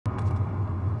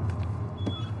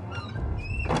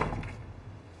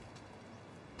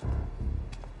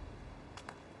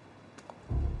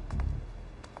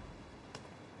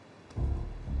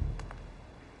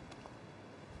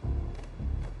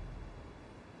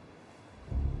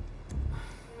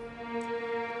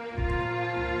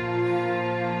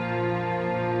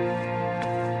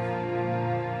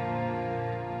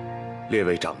列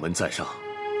位掌门在上，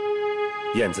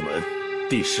燕子门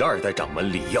第12代掌门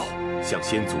李耀向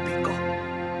先祖禀告：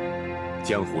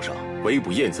江湖上围捕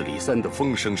燕子李三的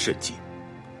风声甚紧，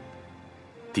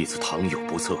弟子倘有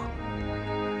不测，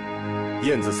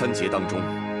燕子三杰当中，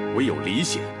唯有李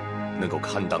显能够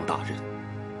堪当大任。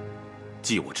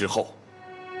继我之后，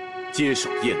接手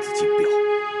燕子锦标，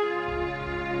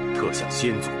特向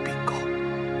先祖禀告。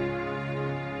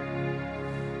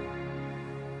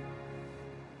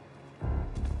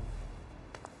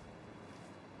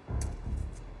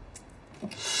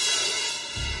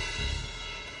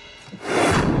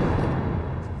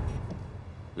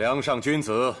 梁上君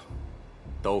子，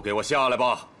都给我下来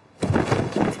吧！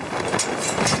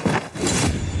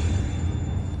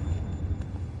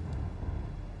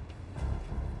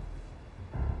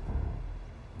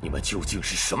你们究竟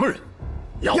是什么人？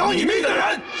要你命的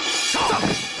人！上！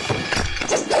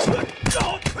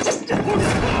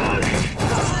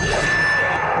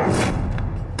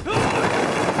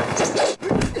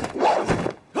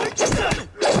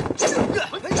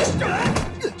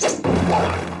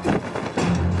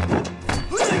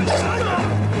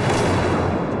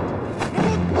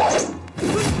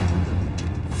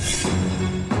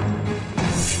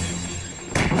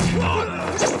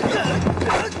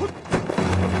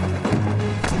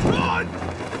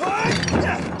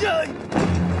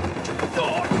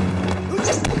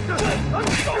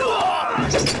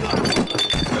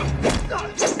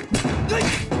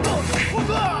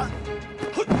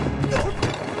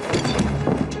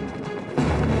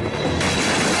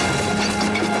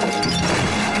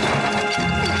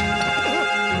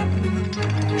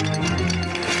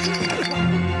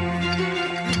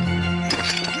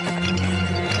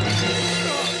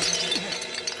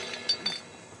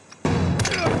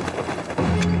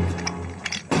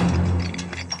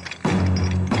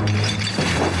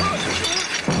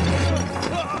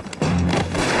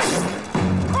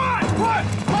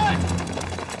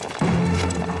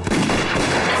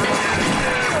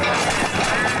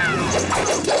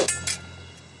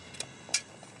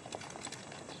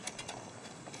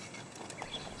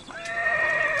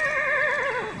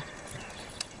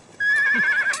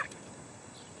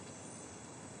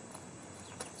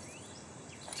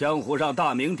 江湖上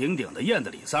大名鼎鼎的燕子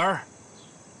李三儿，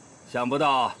想不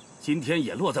到今天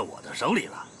也落在我的手里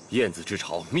了。燕子之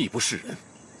巢秘不示人，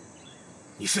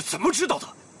你是怎么知道的？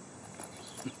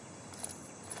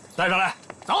带上来，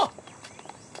走！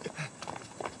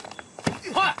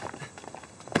快，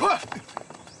快！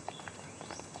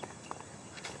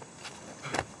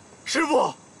师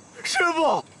傅，师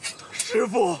傅，师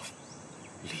傅！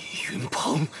李云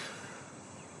鹏，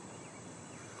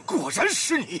果然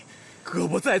是你！ 胳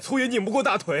膊再粗也拧不过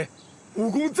大腿，武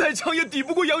功再强也抵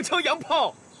不过洋枪洋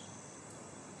炮。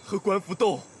和官府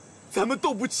斗，咱们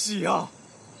斗不起啊！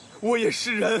我也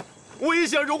是人，我也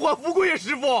想荣华富贵呀，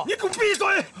师傅！你给我闭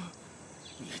嘴！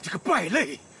你这个败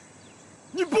类，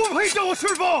你不配叫我师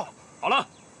傅！好了，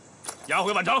押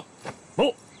回宛城。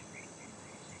不，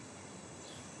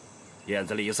燕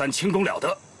子李三轻功了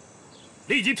得，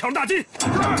立即挑大金。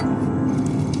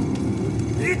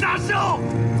李大少，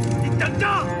你等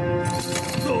着！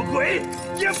 做鬼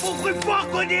也不会放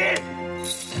过你！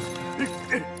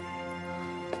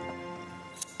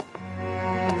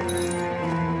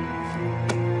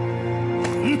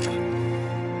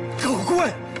狗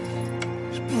官，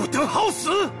不得好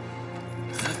死！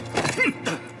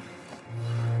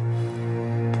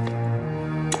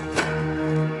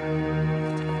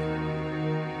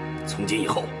从今以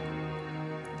后，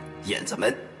燕子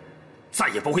门再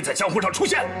也不会在江湖上出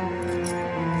现。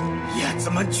 燕子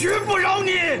们绝不饶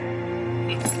你！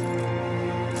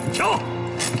瞧，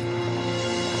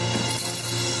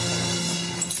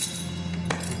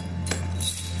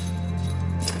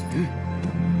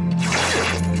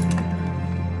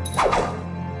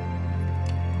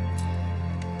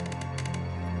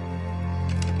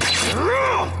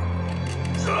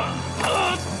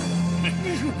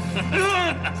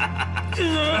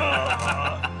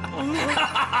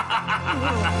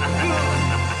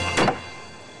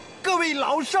各位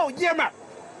老少爷们儿，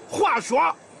话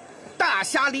说，大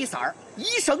侠李三儿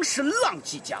一生是浪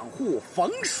迹江湖，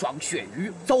风霜血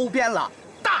雨，走遍了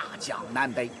大江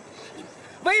南北，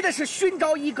为的是寻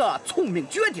找一个聪明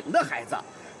绝顶的孩子，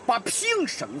把平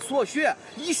生所学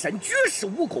一身绝世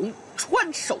武功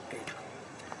传授给他。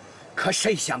可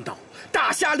谁想到，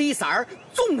大侠李三儿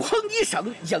纵横一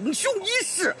生，英雄一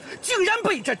世，竟然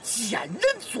被这奸人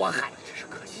所害，真是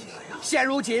可惜了呀！现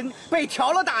如今被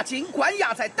挑了大金，关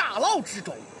押在大牢之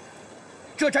中，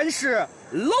这真是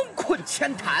冷困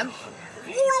浅滩，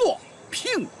虎落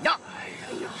平阳。哎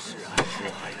呀，是啊。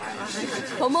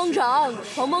彭捧场，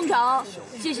彭捧场，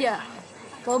谢谢，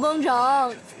彭捧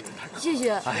场，谢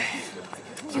谢。哎，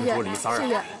谢谢，李三儿，谢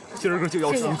谢。今儿个就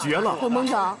要处决了。彭捧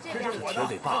场，铁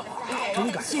嘴爸爸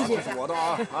真敢谢谢。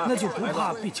那就不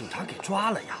怕被警察给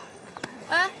抓了呀？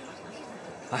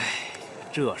哎，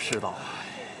这世道，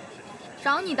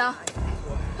找你的。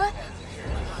哎，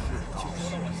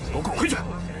给我滚回去！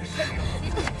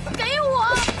给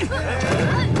我！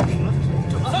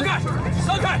让开！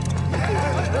让开！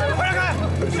快让开！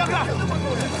让开！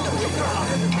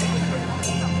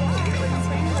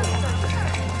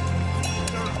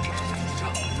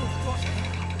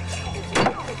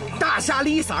大侠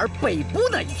李三儿被捕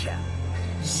那一天，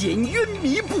阴云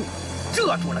密布，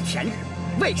遮住了天日。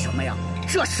为什么呀？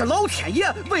这是老天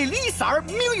爷为李三儿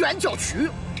鸣冤叫屈。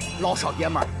老少爷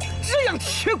们儿，这样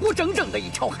铁骨铮铮的一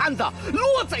条汉子，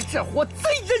落在这伙贼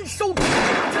人手中。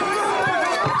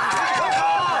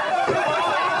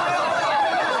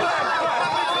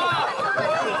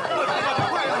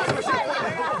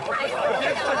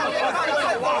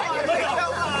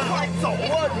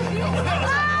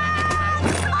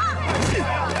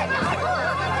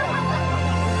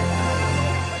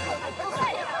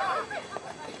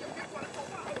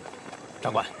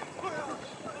长官，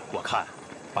我看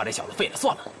把这小子废了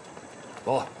算了。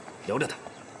不，留着他，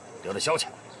留着消遣。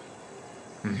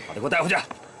把他给我带回去。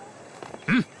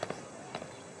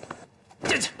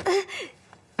进去。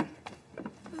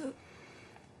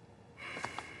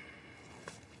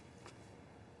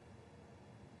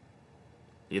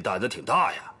你胆子挺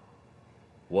大呀！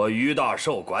我于大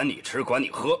寿管你吃管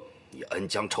你喝，你恩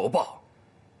将仇报，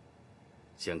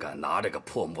竟敢拿这个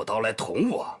破木刀来捅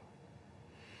我！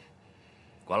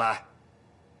过来，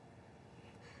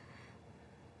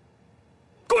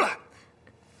过来！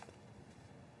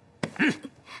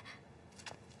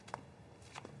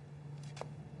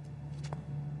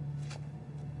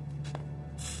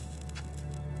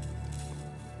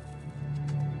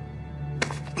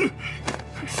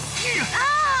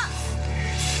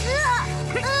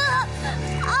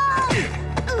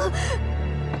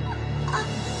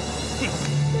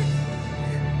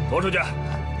拖出去！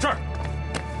是。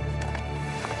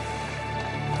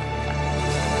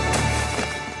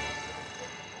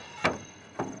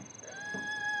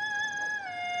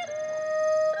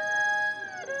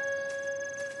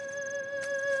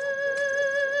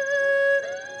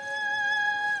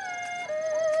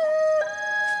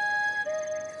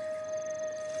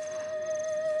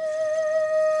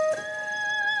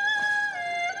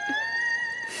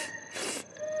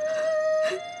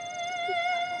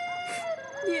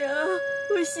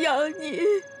我想你，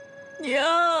娘。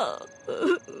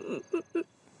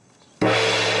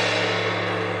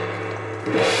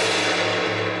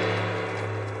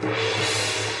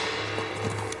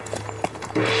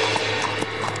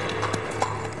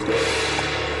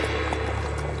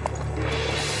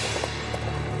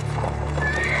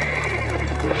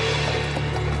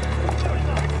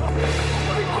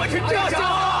快去这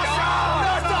下！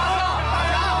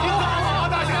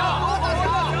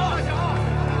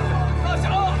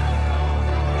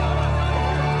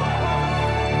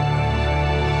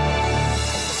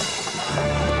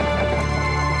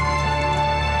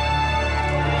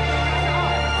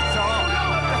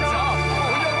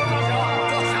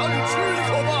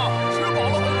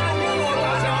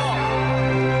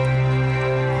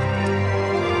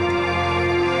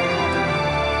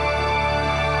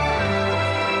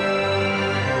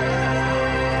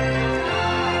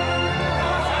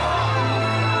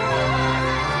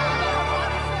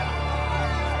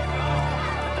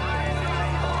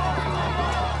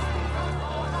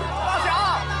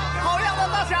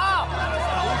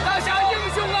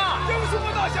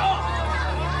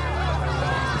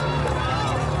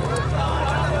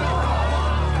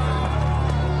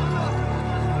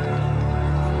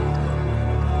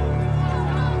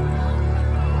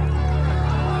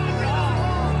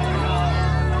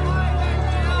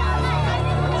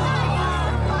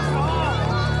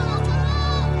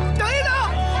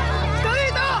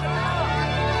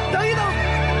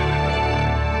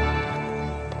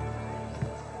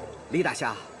李大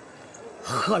侠，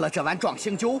喝了这碗壮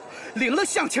行酒，领了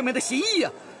乡亲们的心意，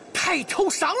抬头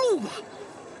上路吧。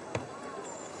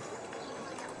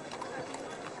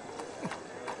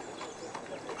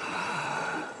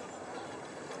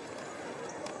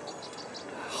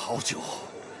好酒。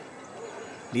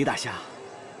李大侠，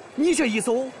你这一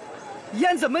走，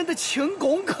燕子们的轻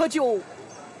功可就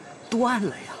断了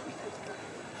呀。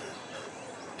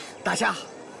大侠，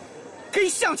给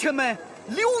乡亲们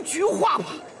留句话吧。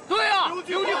对呀，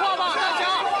留句话吧，大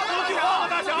侠，留句话吧，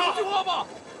大侠，留句话吧。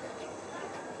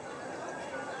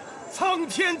苍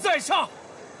天在上，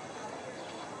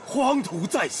黄土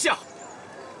在下，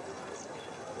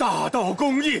大道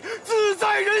公义自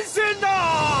在人心呐！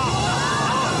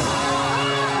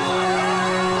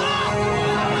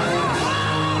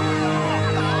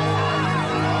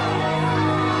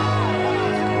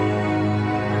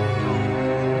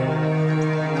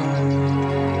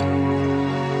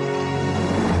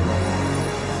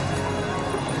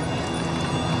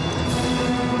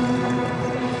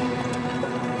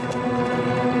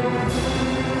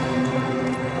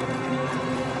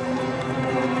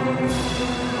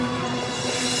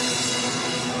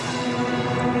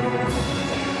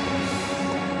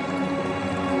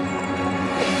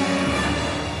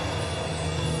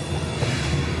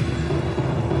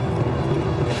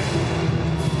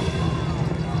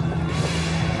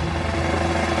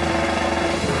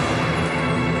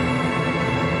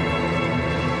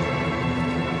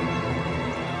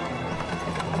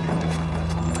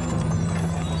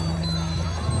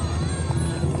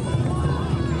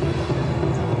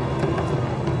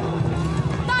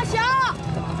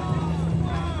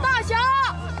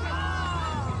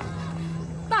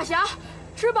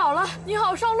吃饱了，你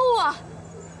好上路啊！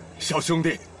小兄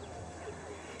弟，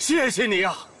谢谢你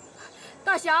啊！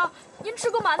大侠，您吃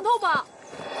个馒头吧。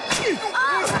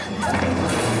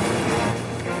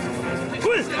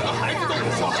滚！孩子都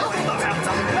不说，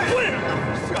滚！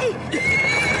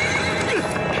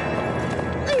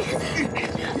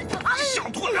小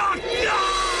兔子！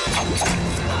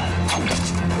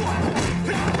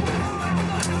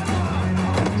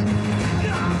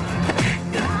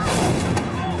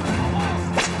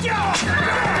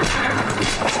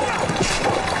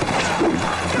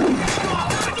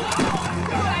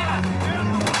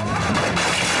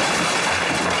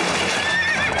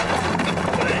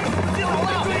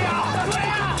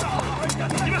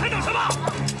你们还等什么？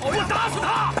我打死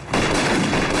他！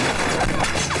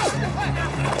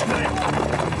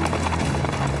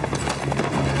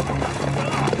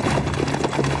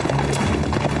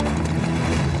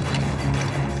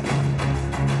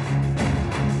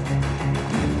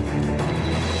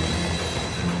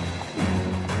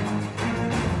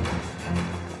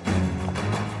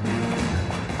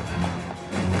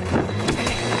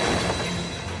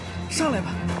上来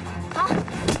吧。好。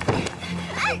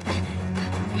哎，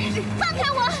放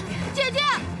开我！姐姐，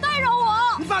带上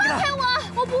我！你放开他！放开我！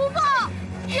我不放！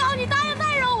只要你答应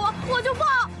带上我，我就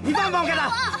放。你放开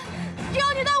他！只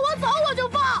要你带我走，我就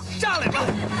放。上来吧！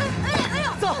哎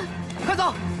呦！走，快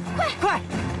走！快！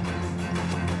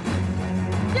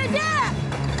姐姐！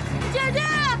姐姐！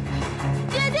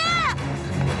姐姐！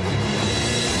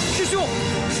师兄！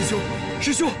师兄！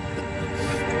师兄！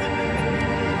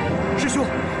师兄！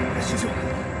师兄！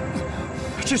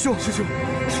师兄！师兄！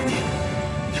师弟，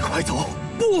你快走！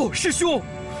不，师兄！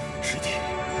师弟，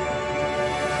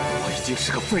我已经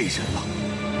是个废人了，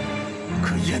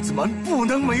可燕子门不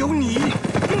能没有你！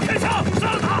用天枪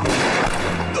杀了他！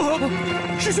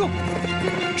师兄！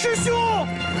师兄！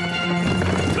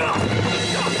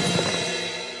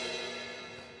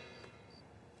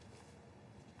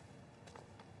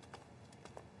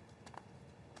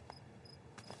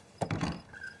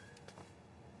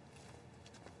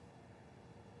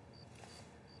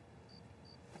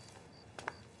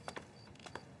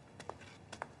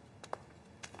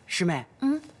师妹，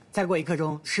再过1刻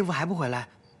钟，师傅还不回来，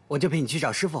我就陪你去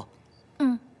找师傅。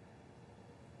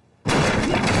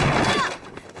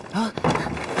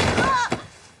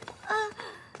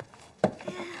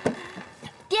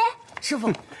爹，师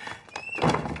傅，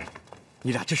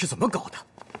你俩这是怎么搞的？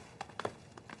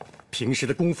平时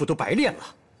的功夫都白练了，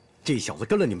这小子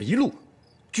跟了你们一路，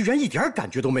居然一点感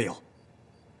觉都没有。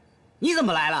你怎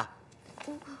么来了？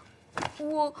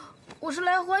我是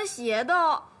来还鞋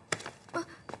的。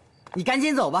你赶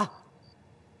紧走吧。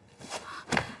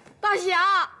大侠，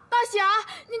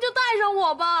您就带上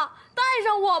我吧，带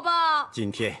上我吧。今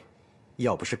天，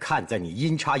要不是看在你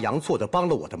阴差阳错的帮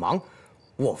了我的忙，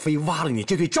我非挖了你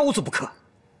这对招子不可。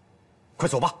快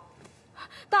走吧。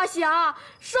大侠，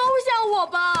收下我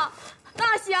吧！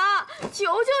大侠，求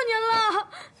求您了，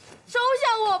收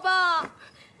下我吧！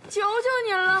求求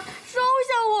您了，收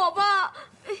下我吧！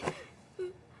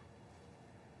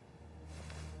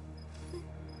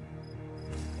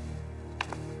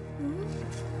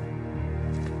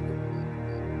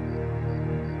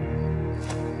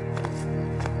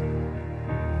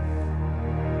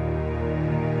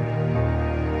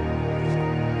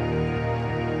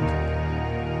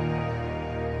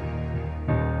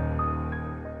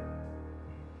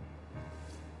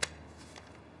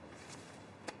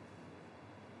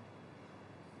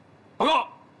报告，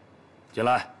进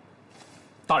来。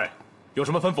大人，有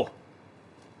什么吩咐？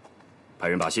派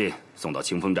人把信送到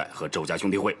清风寨和周家兄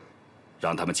弟会，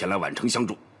让他们前来宛城相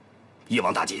助，一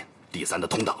网打尽李三的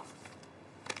同党。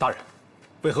大人，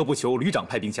为何不求旅长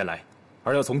派兵前来，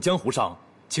而要从江湖上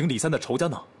请李三的仇家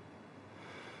呢？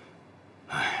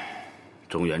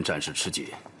中原战事吃紧，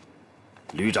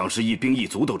旅长是一兵一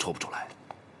卒都抽不出来，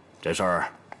这事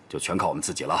儿就全靠我们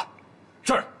自己了。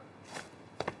是。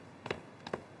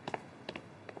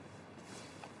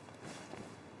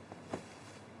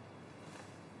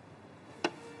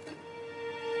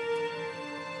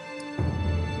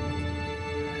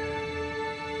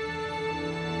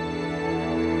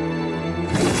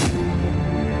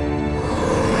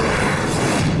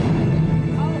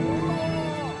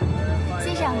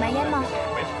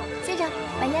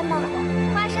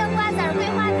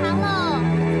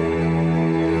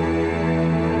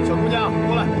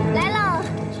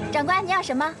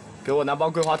什么？给我拿包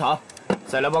桂花糖，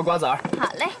再来包瓜子儿。好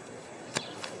嘞，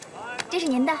这是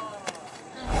您的。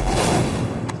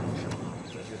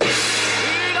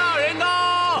于大人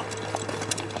到！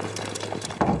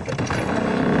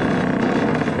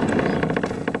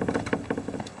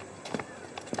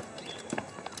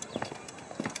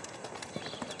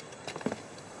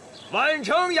宛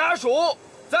城衙署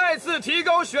再次提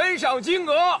高悬赏金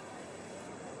额，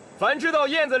凡知道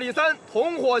燕子李三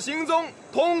同伙行踪、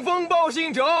通风报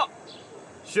信者，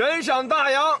悬赏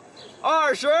大洋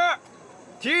20；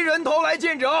提人头来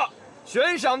见者，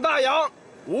悬赏大洋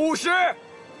50。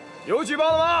有举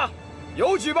报的吗？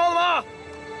有举报的吗？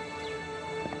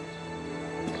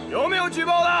有没有举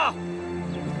报的？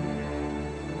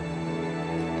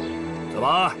怎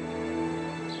么？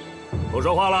不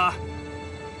说话了？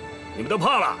你们都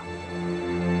怕了？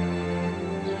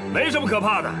没什么可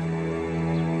怕的。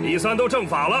李三都正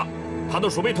法了，他都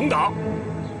属为同党，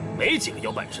没几个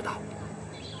有本事的。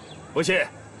不信，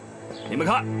你们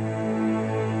看，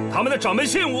他们的掌门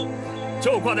信物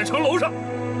就挂在城楼上，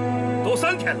都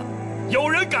3天了，有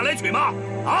人敢来取吗？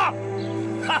啊！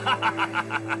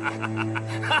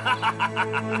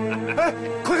哎，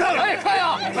快看！哎，看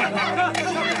呀！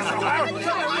小孩，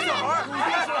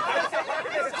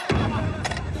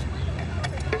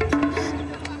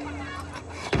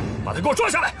把他给我抓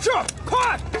下来！是，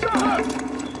快！是。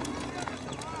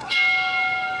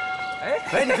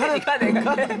哎，你看，你看哪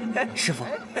个？师傅，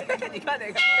你看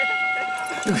哪个？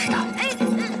又是他！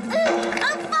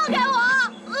放开我！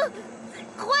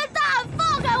混蛋，放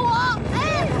开我！哎，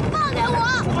放开我！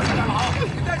抓起来了啊！你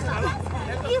带起来了！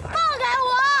你放开我！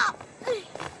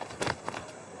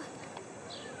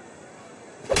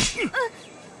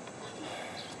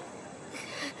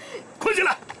捆起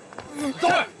来！走！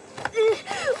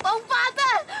王八蛋，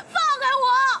放开我！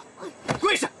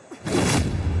跪下！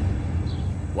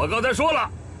我刚才说了，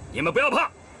你们不要怕，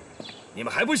你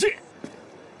们还不信？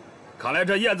看来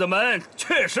这燕子门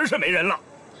确实是没人了，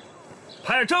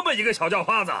派这么一个小叫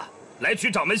花子来取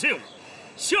掌门信物，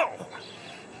笑话！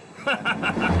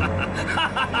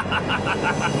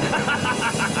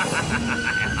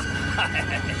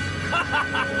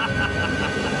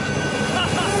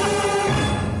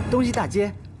东西大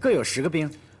街各有10个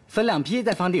兵，分2批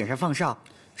在房顶上放哨，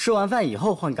吃完饭以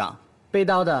后换岗。背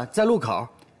刀的在路口，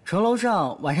城楼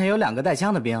上晚上有2个带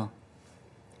枪的兵。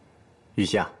雨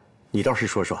夏，你倒是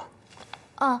说说。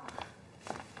哦，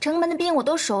城门的兵我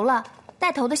都熟了，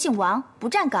带头的姓王，不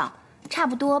站岗，差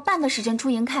不多半个时辰出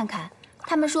营看看。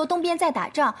他们说东边在打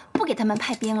仗，不给他们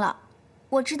派兵了。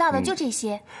我知道的就这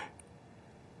些。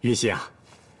云溪啊，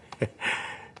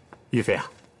玉飞啊，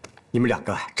你们2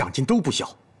个长进都不小，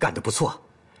干得不错。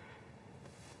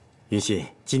云溪，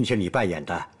今天你扮演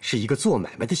的是一个做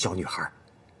买卖的小女孩，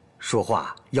说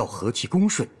话要和气恭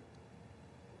顺，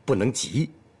不能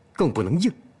急，更不能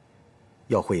硬，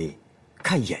要会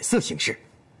看眼色行事。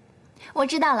我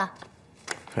知道了。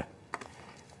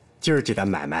今儿这单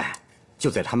买卖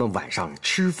就在他们晚上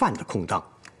吃饭的空档，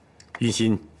云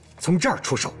溪从这儿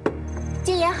出手。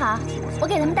金爷好，我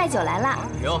给他们带酒来了。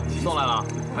哟，送来了，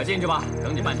快进去吧，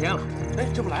等你半天了。哎，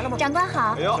这不来了吗？长官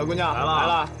好。哎呦，小姑娘来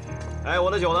了。哎，我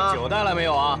的酒呢？酒带来没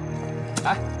有啊？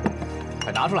哎，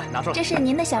快拿出来，拿出来。这是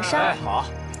您的小烧。哎，好。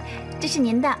这是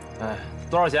您的。哎，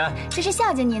多少钱？这是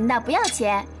孝敬您的，不要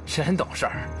钱。真懂事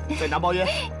儿。再拿包烟，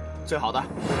最好的。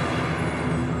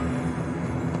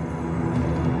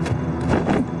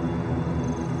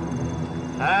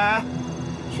哎，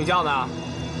睡觉呢？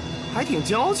还挺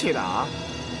娇气的啊。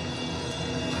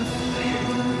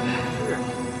是。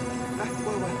来，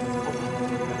过来过来。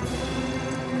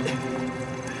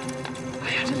哎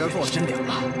呀，这边坐真凉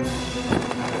啊！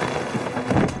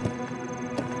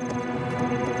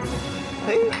哎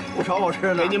嘿，不少好吃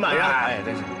的，给你买上。哎，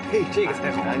真是，嘿，这个才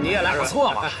好。你也来，不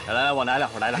错嘛。来，我来了。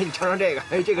哎，你尝尝这个，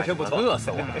哎，这个真不错，饿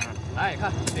死我了。来，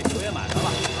看这酒也买上了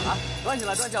啊，端起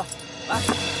来，来，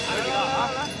还有几个啊，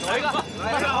走一个，来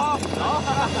一个，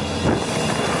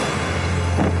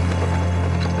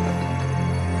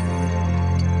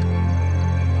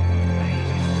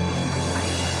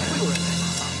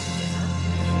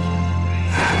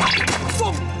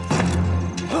走。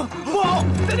不好，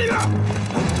在那边，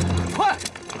快！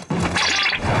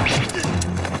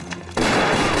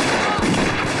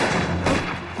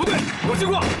不对，有情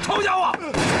况，抄家伙！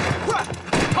快，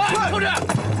同志！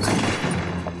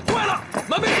坏了，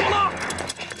门被锁了！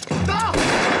打！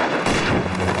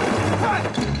快！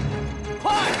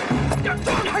让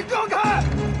开！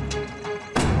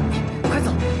快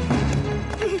走！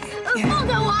放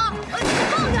开我！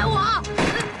放开我！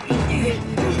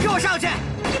给我上去！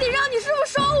你得让你师傅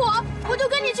收我，我就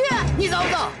跟你去。你走不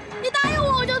走？你答应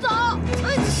我，我就走。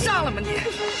上了吧你！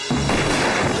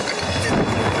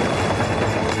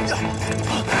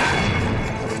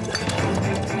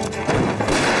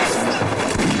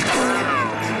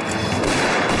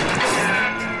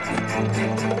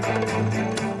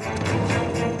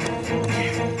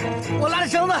我拉着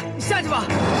绳子，你下去吧。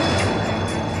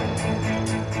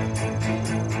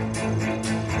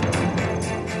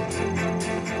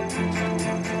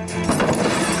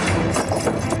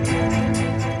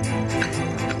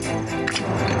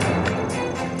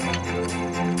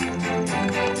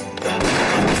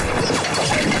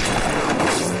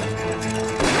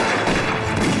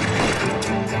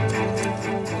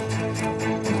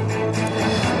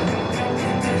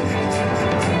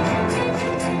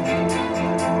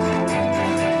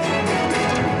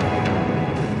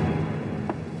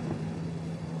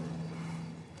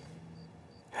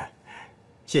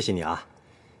谢谢你啊，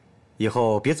以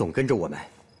后别总跟着我们。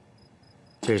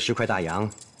这10块大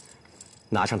洋，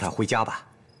拿上它回家吧，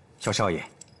小少爷。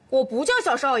我不叫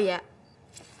小少爷，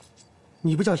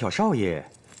你不叫小少爷，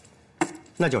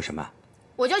那叫什么？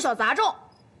我叫小杂种。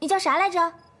你叫啥来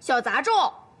着？小杂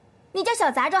种。你叫小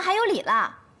杂种还有理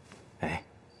了。哎，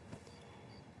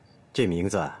这名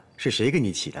字是谁给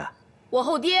你起的？我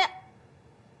后爹。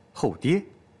后爹？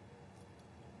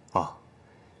哦，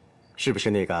是不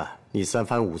是那个你3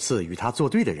番5次与他作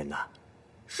对的人呢？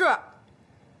是。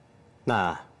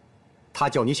那他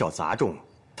叫你小杂种，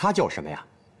他叫什么呀？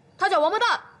他叫王八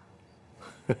蛋。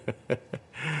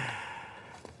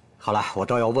好了，我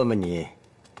倒要问问你，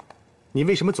你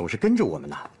为什么总是跟着我们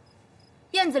呢？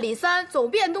燕子李三走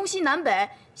遍东西南北，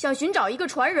想寻找一个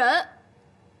传人。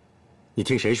你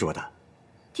听谁说的？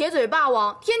铁嘴霸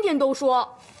王天天都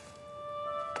说。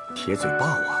铁嘴霸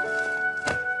王。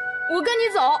我跟你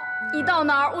走，你到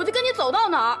哪儿我就跟你走到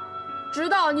哪儿，直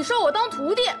到你收我当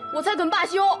徒弟，我才肯罢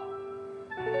休。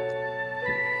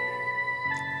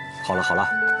好了好了，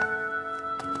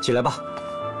起来吧。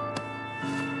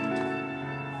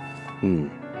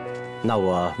那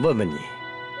我问问你，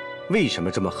为什么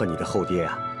这么恨你的后爹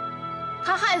啊？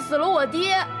他害死了我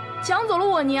爹，抢走了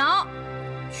我娘，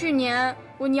去年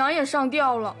我娘也上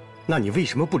吊了。那你为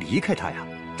什么不离开他呀？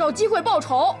找机会报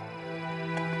仇。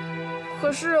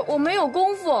可是我没有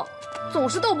功夫，总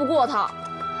是斗不过他。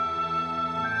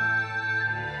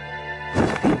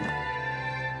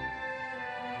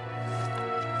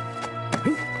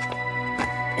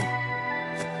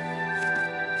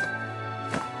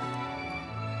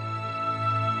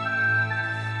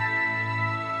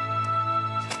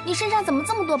你身上怎么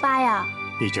这么多疤呀？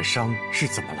你这伤是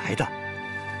怎么来的？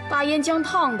大烟枪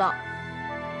烫的。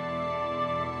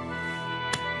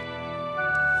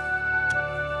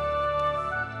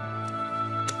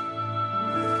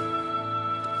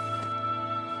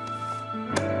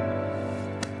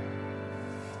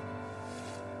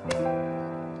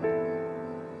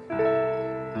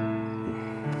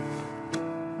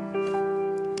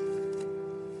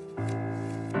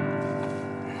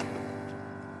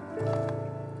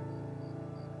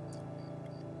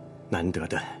难得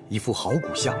的一副好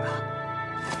骨相啊！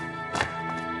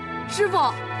师傅，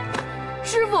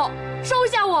师傅，收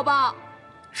下我吧！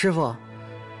师傅，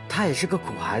他也是个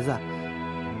苦孩子，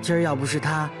今儿要不是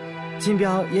他，金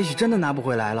镖也许真的拿不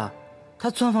回来了。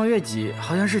他窜房越脊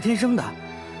好像是天生的，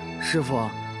师傅，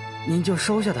您就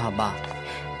收下他吧。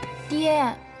爹，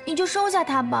你就收下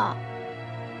他吧。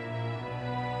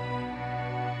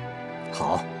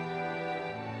好，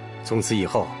从此以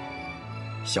后，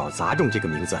小杂种这个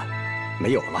名字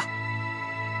没有了，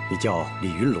你叫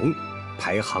李云龙，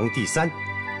排行第3，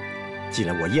进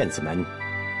了我燕子门，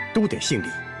都得姓李。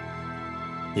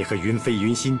你和云飞、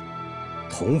云心，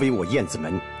同为我燕子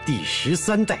门第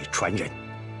13代传人，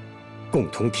共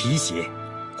同提携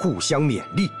互相勉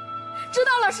励。知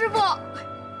道了，师傅。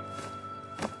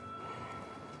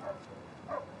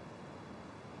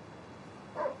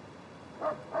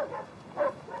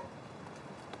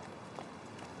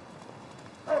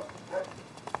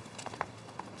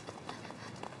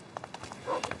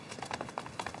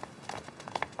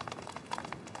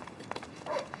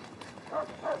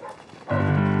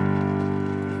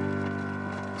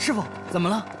师傅，怎么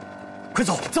了？快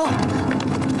走，走！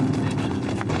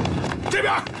这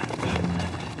边。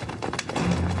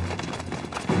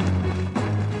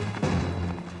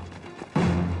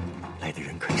来的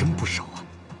人可真不少啊，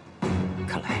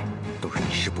看来都是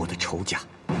李师伯的仇家，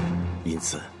因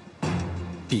此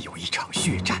必有一场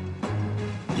血战。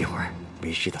一会儿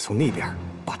没事的从那边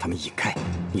把他们引开，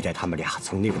你带他们俩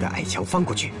从内部的矮墙翻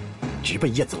过去，直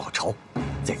奔燕子老巢，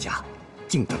在家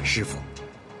静等师傅。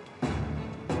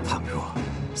倘若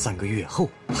3个月后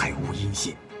还无音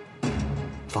信，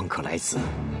方可来此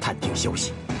探听消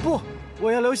息。不，我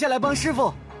要留下来帮师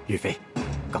傅。岳飞，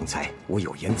刚才我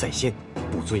有言在先，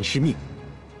不遵师命，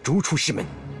逐出师门。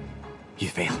岳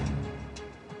飞啊，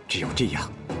只有这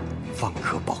样，方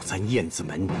可保咱燕子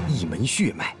门一门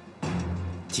血脉。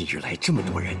近日来这么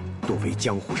多人，多为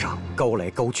江湖上高来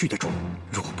高去的种，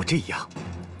若不这样，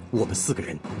我们4个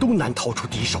人都难逃出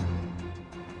敌手。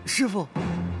师傅。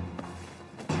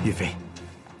岳飞，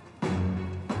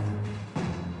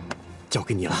交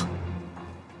给你了。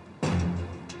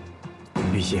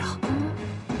玉溪啊，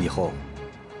以后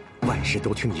万事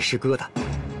都听你师哥的，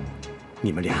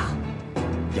你们俩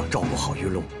要照顾好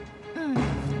云龙。嗯，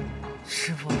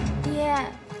师傅。爹。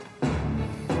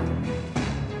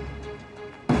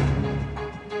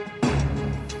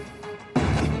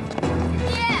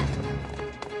爹。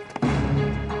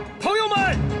朋友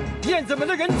们，燕子门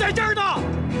的人在这儿呢。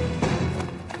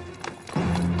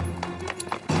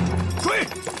追！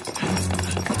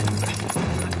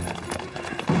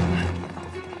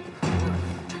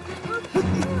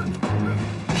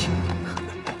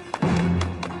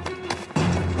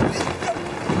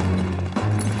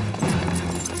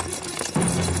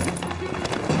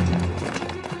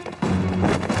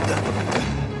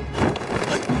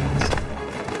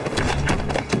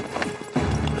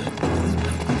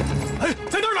哎，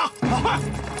在那儿呢！快，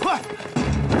快！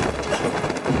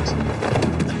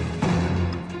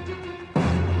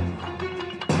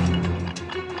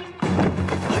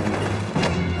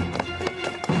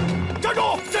站住！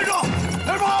先生，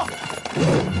开跑！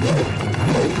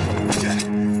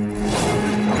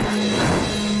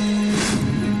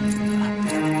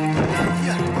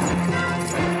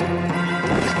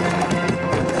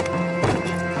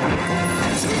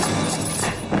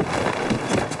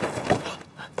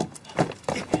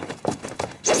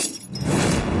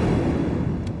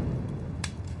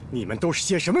你们都是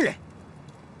些什么人？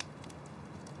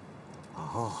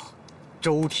哦，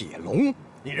周铁龙，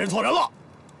你认错人了，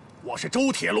我是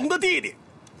周铁龙的弟弟，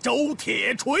周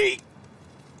铁锤。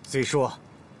虽说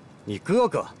你哥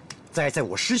哥栽在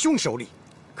我师兄手里，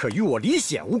可与我李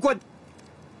显无关。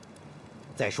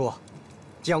再说，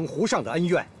江湖上的恩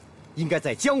怨，应该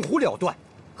在江湖了断，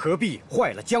何必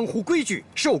坏了江湖规矩，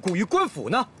受雇于官府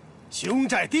呢？兄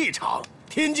债地场，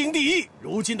天经地义。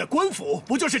如今的官府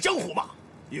不就是江湖吗？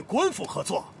与官府合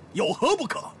作有何不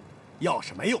可？要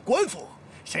是没有官府，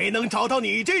谁能找到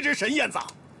你这只神燕子？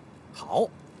好，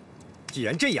既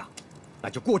然这样，那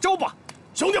就过招吧。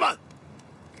兄弟们，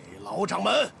给老掌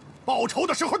门报仇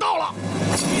的时候到了！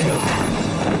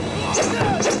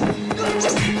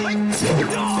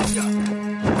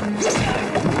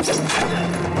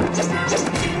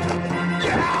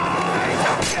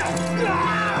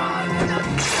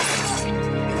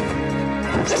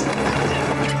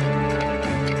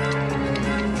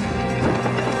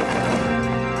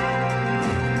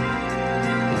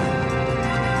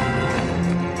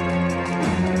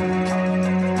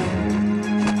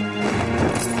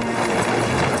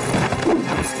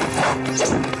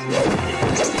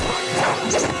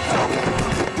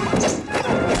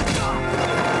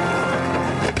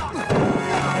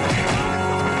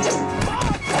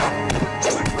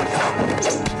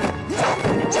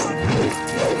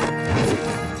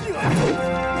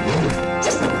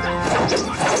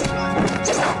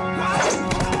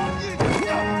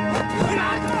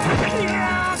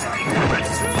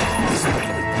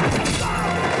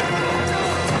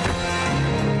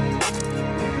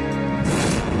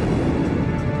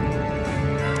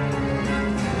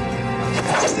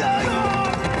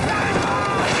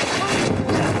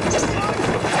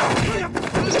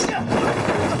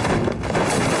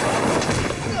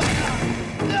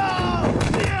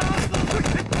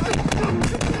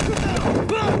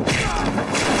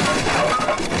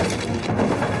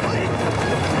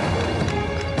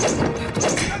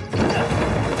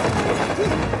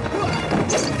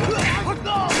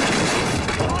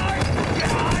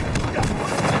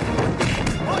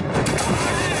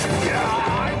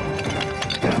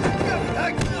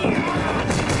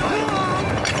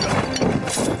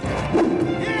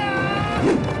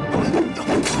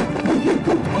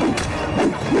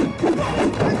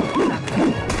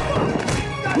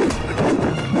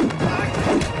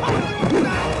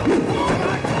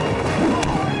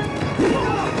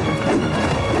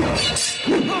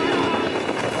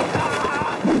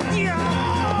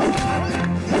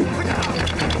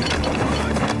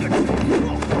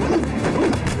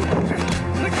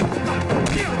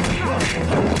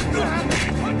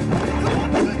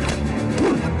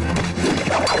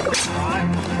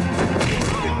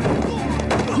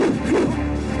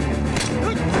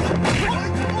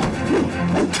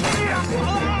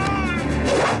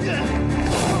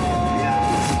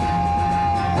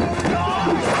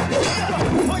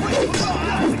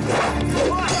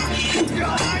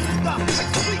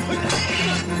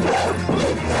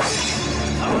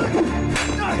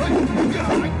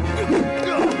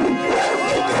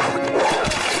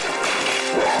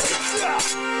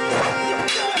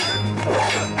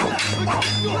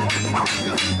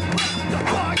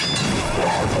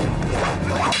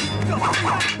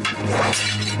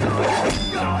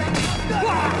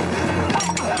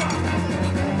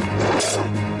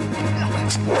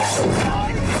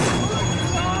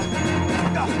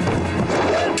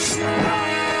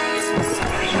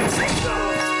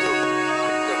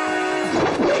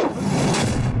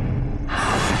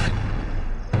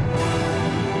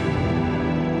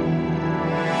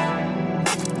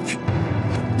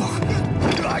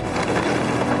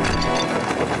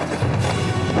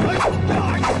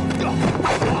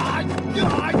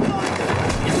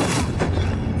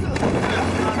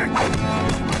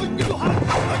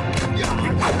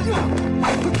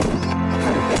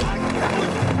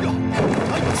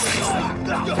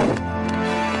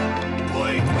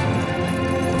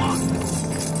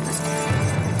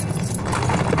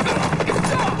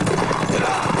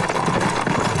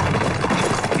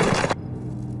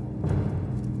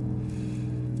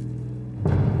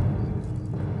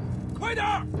快点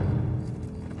儿，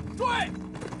追！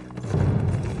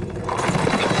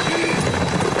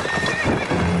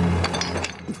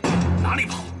哪里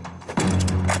跑？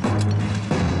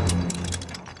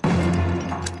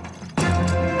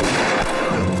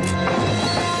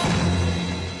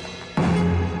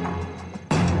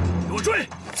给我追！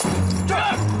这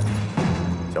儿！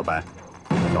小白，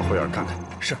到后院看看。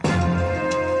是。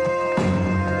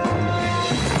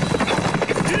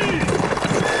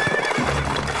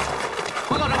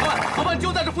报告长官，逃犯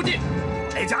就在这附近。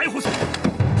来加一护送。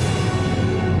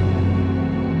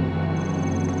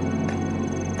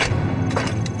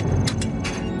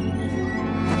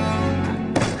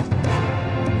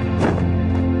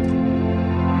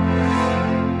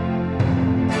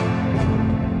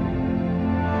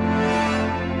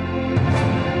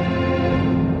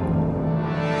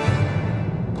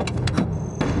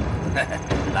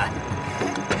来。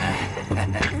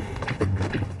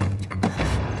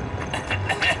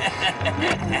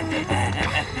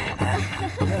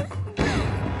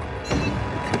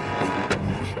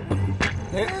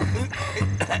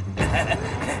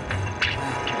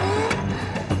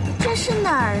这是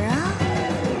哪儿啊？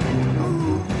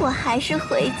我还是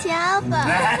回家吧。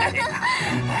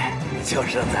就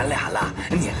剩咱俩了，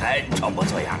你还装模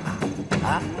作样啊？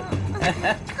啊？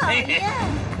讨厌！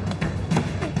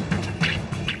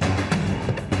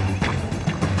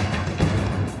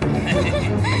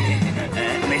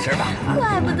没事吧？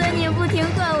怪不得你不停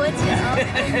灌我脚。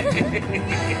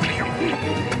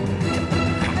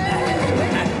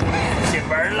进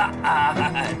门了啊！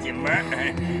进门。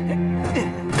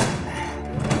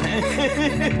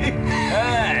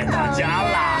哎，到家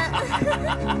了。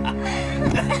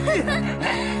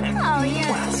讨厌，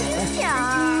真假？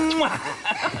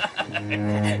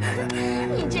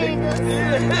你这个死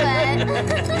鬼！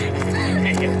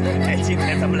今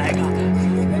天咱们来个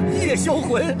夜销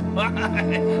魂啊！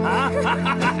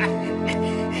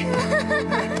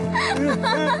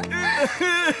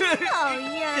讨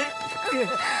厌！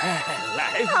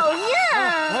来，讨厌！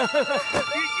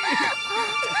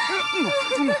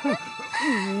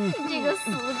你这个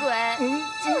死鬼，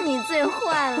就你最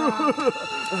坏了。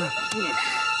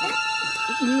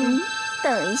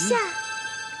等一下。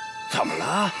怎么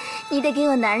了？你得给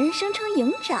我男人升成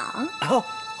营长。哦，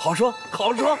好说，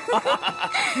好说。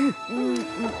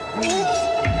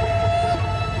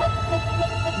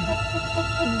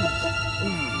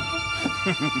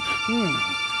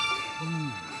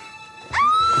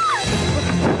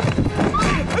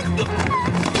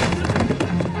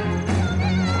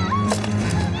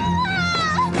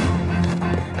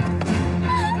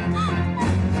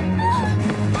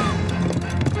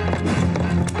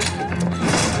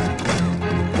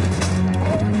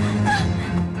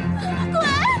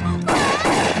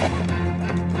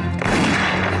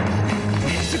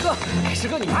师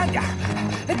哥，你慢点！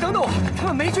哎，等等我，他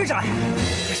们没追上来。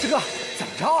师哥，怎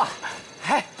么着啊？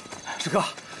哎，师哥，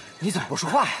你怎么不说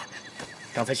话呀？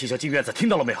刚才气球进院子，听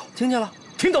到了没有？听见了。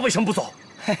听到为什么不走？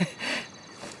哎呀，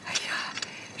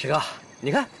师哥，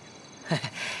你看，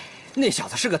那小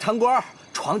子是个贪官，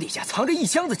床底下藏着1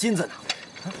箱子金子呢。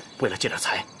为了这点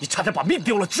财，你差点把命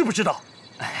丢了，知不知道？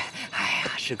哎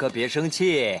呀，师哥别生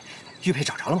气。玉佩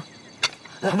找着了吗？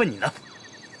他问你呢。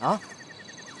啊？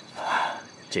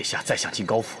这下再想进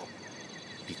高府，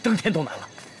比登天都难了。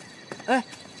哎，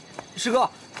师哥，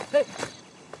哎，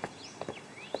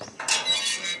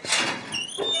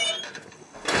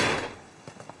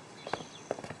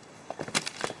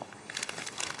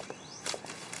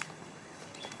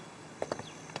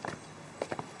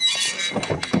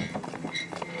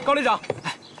高里长，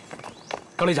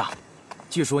高里长，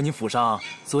据说您府上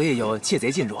昨夜有窃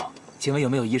贼进入，请问有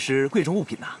没有遗失贵重物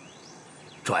品呢？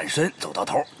转身走到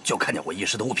头，就看见我遗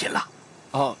失的物品了。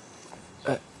哦，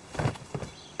哎，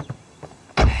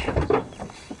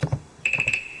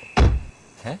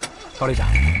高里长，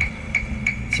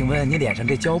请问你脸上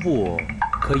这胶布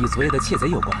可与昨夜的窃贼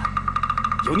有关？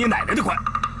有你奶奶的关！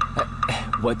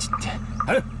我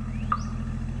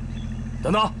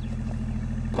等等。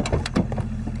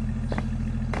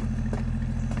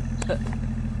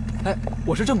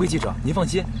我是正规记者，您放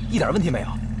心，一点问题没有。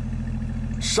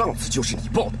上次就是你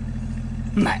报的，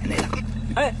奶奶的！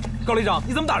哎，高里长，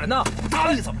你怎么打人呢？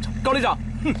打你怎么着？高里长，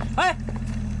哼！哎，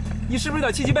你是不是有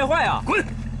点气急败坏啊？滚！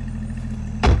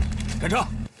开车！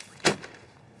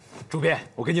主编，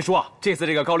我跟你说，这次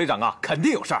这个高旅长啊，肯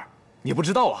定有事儿。你不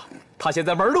知道啊，他现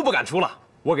在门都不敢出了。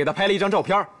我给他拍了一张照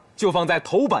片，就放在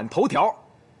头版头条。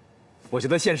我觉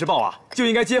得《现世报》啊，就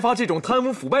应该揭发这种贪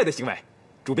污腐败的行为。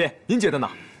主编，您觉得呢？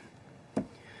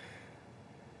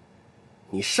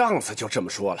你上次就这么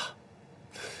说了，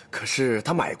可是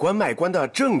他买官卖官的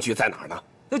证据在哪儿呢？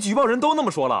那举报人都那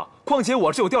么说了，况且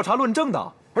我是有调查论证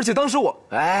的，而且当时我……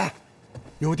哎，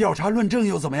有调查论证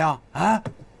又怎么样啊？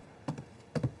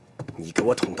你给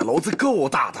我捅的篓子够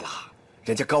大的了，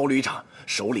人家高旅长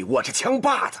手里握着枪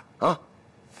把子啊！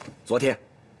昨天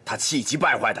他气急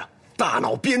败坏的大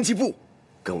闹编辑部，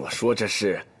跟我说这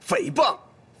是诽谤，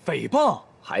诽谤，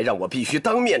还让我必须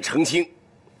当面澄清。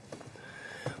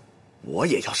我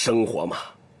也要生活嘛，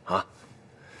啊！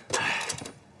唉，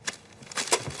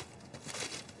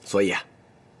所以啊，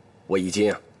我已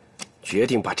经决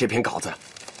定把这篇稿子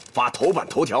发头版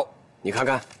头条，你看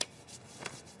看。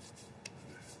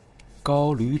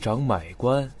高旅长买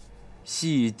官，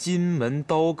系金门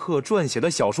刀客撰写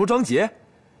的小说章节。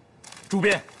主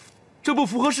编，这不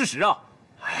符合事实啊！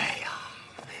哎呀，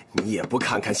你也不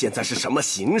看看现在是什么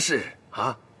形势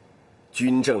啊？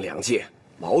军政两界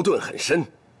矛盾很深，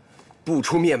不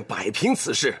出面摆平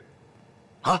此事，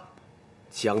啊，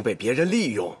将被别人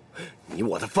利用，你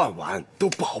我的饭碗都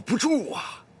保不住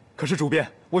啊！可是主编，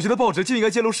我觉得报纸就应该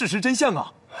揭露事实真相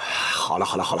啊！好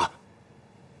了，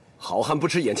好汉不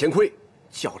吃眼前亏，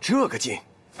较这个劲，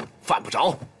犯不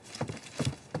着。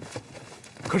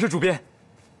可是主编，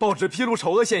报纸披露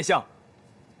丑恶现象，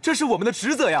这是我们的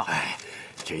职责呀！哎，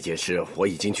这件事我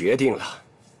已经决定了。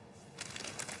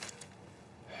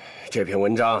这篇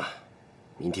文章，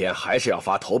明天还是要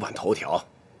发头版头条，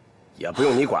也不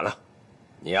用你管了。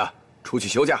你呀，出去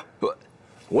休假，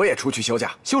我也出去休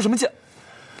假。休什么假？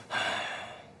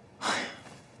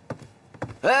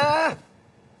哎，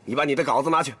你把你的稿子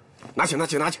拿去。拿去！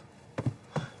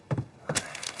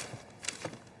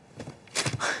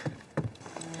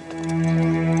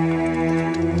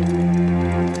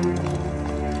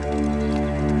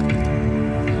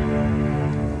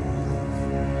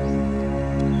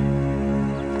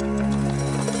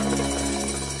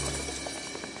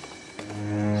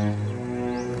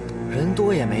人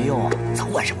多也没用，早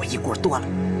晚是我一锅端了。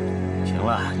行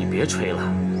了，你别吹了，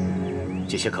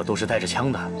这些可都是带着枪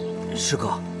的。师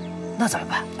哥，那怎么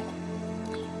办？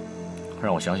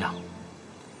让我想想。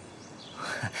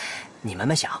你慢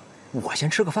慢想，我先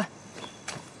吃个饭。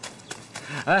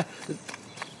哎，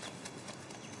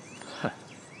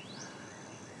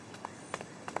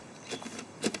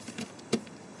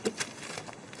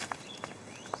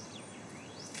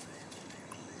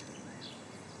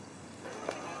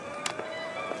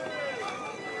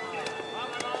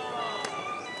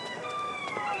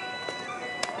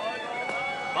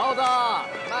包子，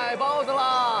卖包子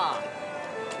啦！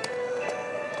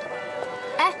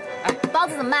哎，包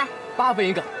子怎么卖？8分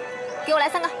一个。给我来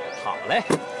3个。好嘞。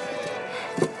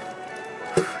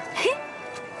嘿，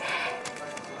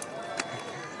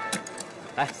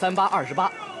来3八28。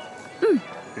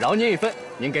饶您1分，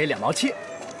您给2毛7。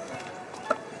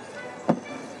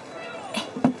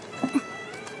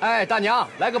哎，大娘，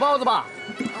来个包子吧。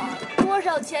多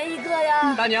少钱一个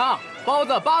呀？大娘，包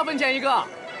子8分钱一个。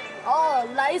哦，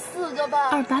来4个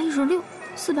吧。216、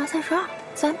432、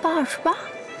328。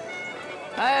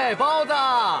哎，包子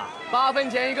8分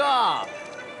钱一个。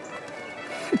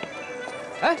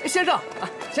哎，先生啊，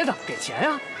先生给钱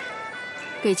呀？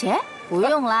给钱？不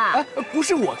用啦。哎，不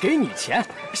是我给你钱，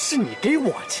是你给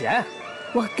我钱。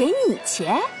我给你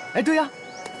钱？哎，对呀。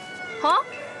好，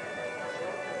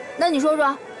那你说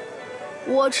说，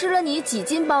我吃了你几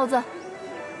斤包子？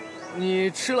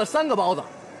你吃了3个包子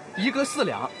，1个4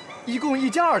两，一共1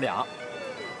斤2两。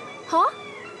好，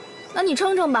那你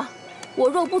称称吧。我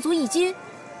若不足1斤，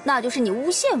那就是你诬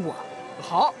陷我。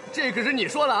好，这可是你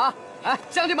说的啊！哎，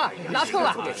乡亲们，拿秤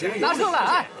来，拿秤来！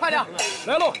哎，快点！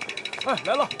来喽！哎，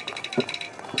来了！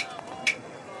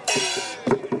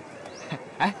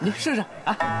哎，你试试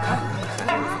啊！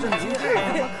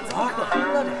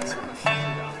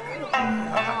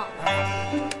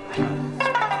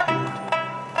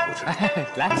哎，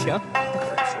来，请。啊！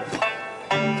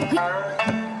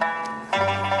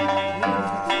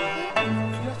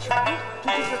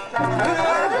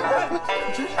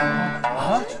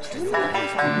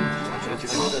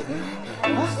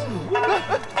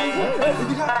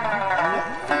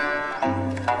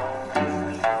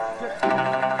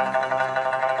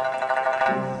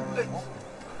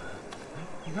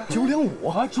你看，9.5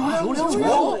啊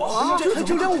，9.5啊，这才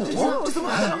9.5，这怎么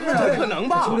可能呢？不可能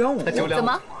吧？9.5，怎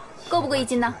么，够不够1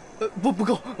斤呢？不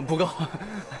够。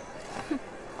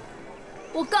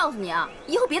我告诉你啊，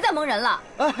以后别再蒙人了。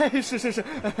哎，是。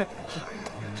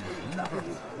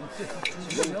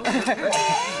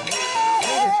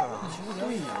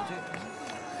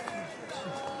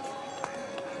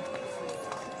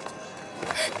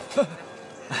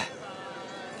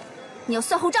你要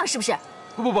算后账是不是？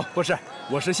不是，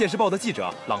我是《现世报》的记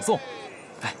者朗诵。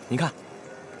哎，您看，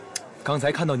刚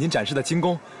才看到您展示的轻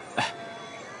功，哎，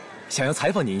想要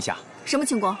采访您一下。什么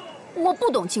轻功？我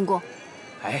不懂轻功。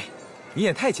哎，你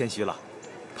也太谦虚了，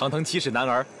堂堂7尺男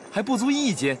儿还不足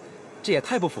1斤，这也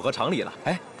太不符合常理了。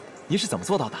哎，您是怎么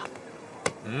做到的？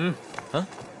《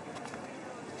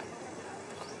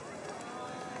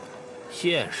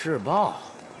现世报》，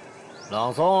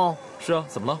朗诵。是啊，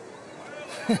怎么了？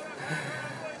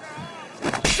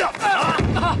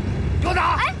给我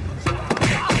打！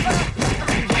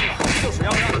就是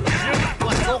要让你知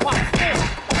乱说话，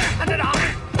看着打！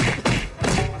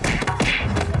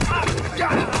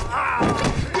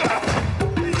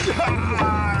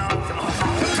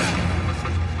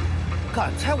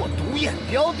敢在我独眼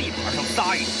镖地盘上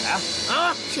撒野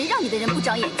啊！谁让你的人不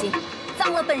长眼睛，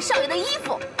脏了本少爷的衣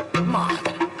服！妈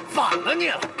的，反了你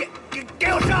了！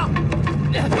给我上！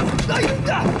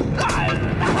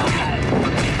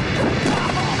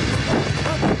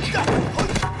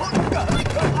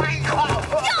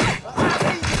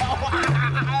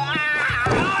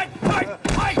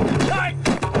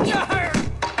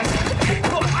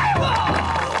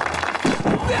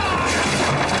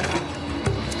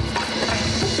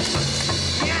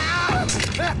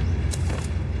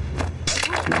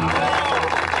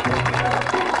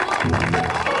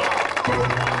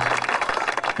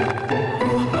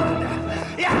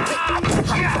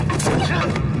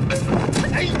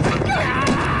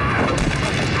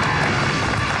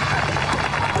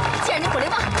既然你火力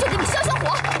旺，就给你消消火。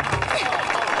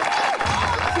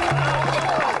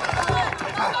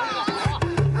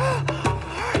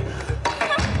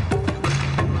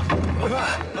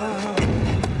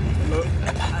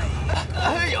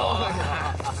哎呦！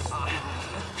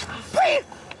呸！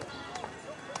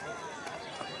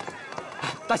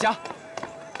大侠，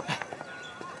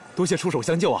多谢出手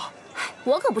相救啊！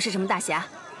我可不是什么大侠。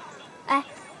哎，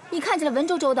你看起来文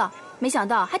绉绉的，没想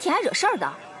到还挺爱惹事儿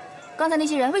的。刚才那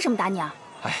些人为什么打你啊？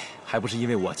哎，还不是因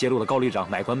为我揭露了高旅长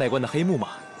买官卖官的黑幕吗？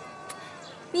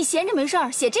你闲着没事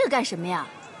儿写这个干什么呀？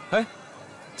哎，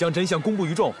将真相公布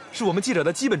于众是我们记者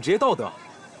的基本职业道德。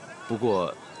不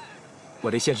过，我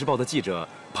这《现世报》的记者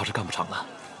怕是干不成了。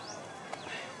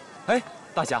哎，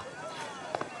大侠，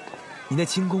你那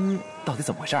轻功到底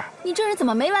怎么回事？你这人怎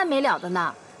么没完没了的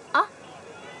呢？啊，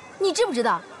你知不知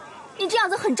道，你这样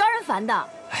子很招人烦的。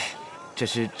哎，这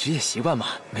是职业习惯嘛，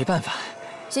没办法。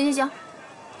行，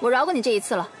我饶过你这一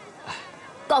次了。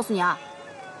告诉你啊，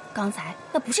刚才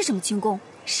那不是什么轻功，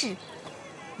是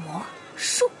魔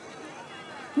术。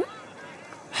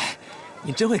哎，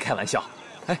你真会开玩笑。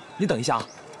哎，你等一下啊。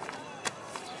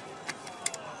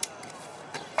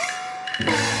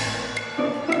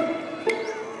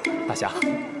大侠，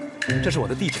这是我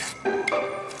的地址，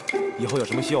以后有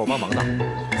什么需要我帮忙的，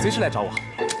随时来找我。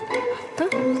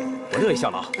我乐意效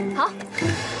劳。好，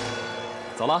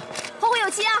走了，后会有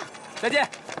期啊！再见。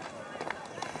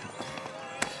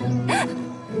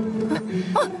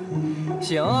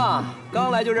行啊，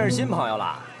刚来就认识新朋友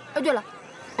了。哎，对了，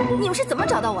你们是怎么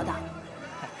找到我的？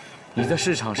你在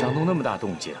市场上弄那么大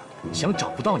动静，想找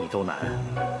不到你都难。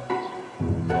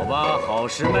走吧，好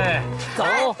师妹，走。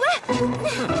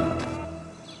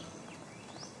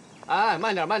哎，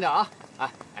慢点啊！哎，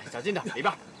小心点，里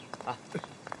边。啊，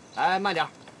哎，慢点。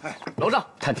哎，楼上。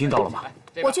看听到了吗？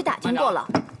我去打听过了，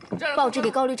报纸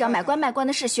给高旅长买官卖官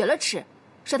的事学了吃，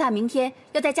说他明天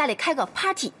要在家里开个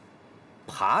party。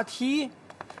party？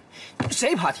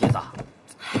谁爬梯子？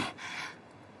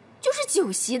就是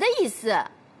酒席的意思。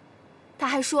他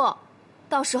还说，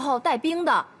到时候带兵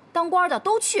的、当官的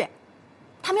都去，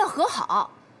他们要和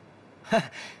好。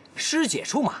师姐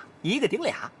出马，一个顶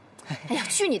俩。哎呀，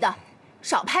去你的！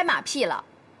少拍马屁了。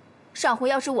上回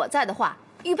要是我在的话，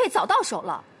玉佩早到手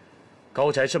了。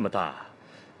高宅这么大，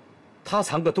他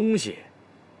藏个东西，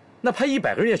那派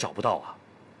100个人也找不到啊。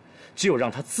只有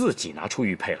让他自己拿出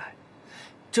玉佩来。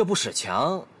这不使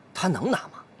强，他能拿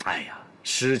吗？哎呀，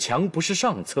使强不是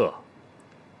上策。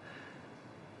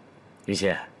云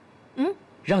仙，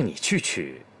让你去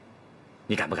取，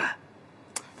你敢不敢？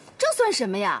这算什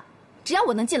么呀？只要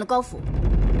我能进了高府。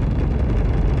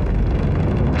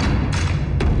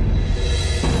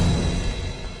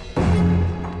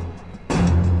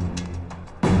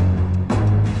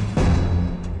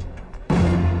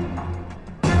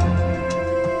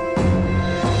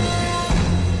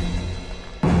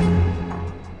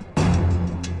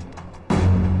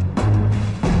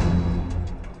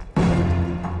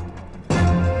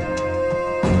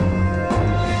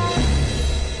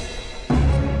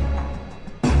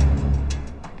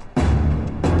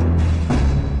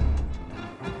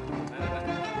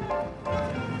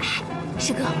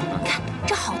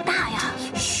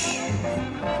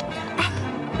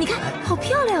你看，好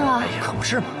漂亮啊！哎呀，可不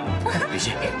是嘛。雨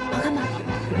欣，好看吗？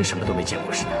跟什么都没见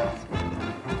过似的。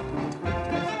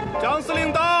张司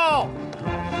令到！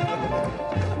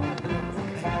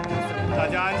大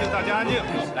家安静，大家安静。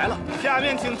来了，下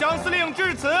面请张司令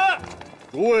致辞。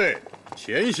诸位，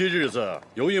前些日子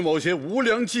由于某些无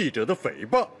良记者的诽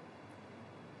谤，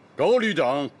高旅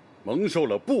长蒙受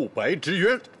了不白之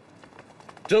冤。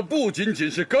这不仅仅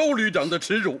是高旅长的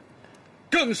耻辱，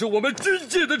更是我们军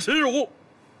界的耻辱。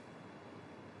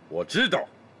我知道，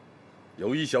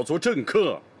有一小撮政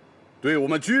客对我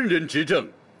们军人执政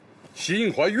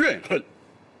心怀怨恨，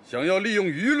想要利用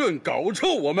舆论搞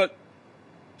臭我们。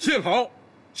幸好《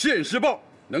现世报》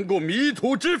能够迷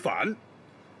途知返，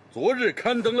昨日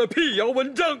刊登了辟谣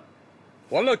文章，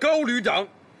还了高旅长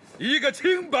一个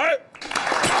清白。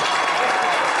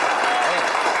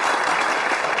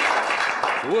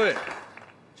诸位，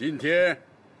今天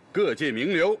各界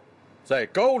名流在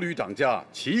高旅长家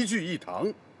齐聚一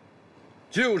堂，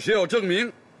就是要证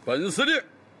明本司令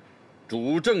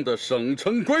主政的省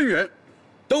城官员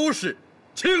都是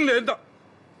清廉的，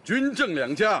军政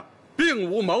两家并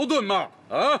无矛盾嘛！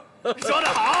啊，说得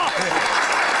好。希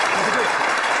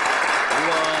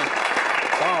望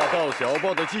大报小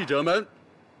报的记者们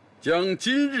将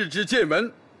今日之见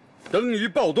闻登于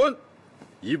报端，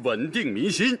以稳定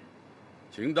民心。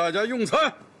请大家用餐。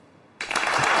把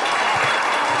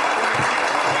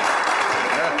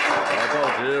报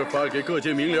纸发给各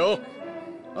界名流，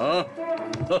啊！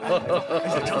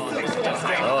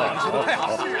太好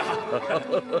了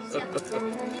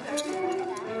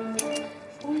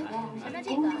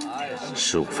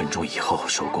！15分钟以后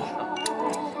收工。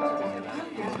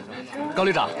高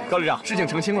旅长，高旅长，事情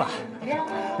澄清了，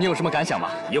你有什么感想吗？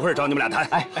一会儿找你们俩谈。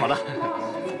哎，好的。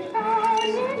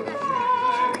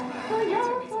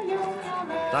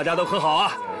大家都喝好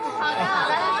啊！好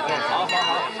的，好的，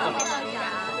好。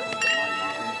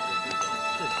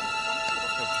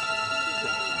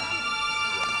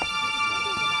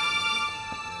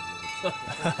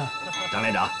张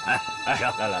连长，哎，行，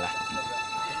来。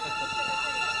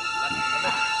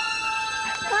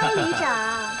高旅长，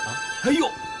哎呦，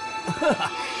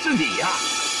是你呀！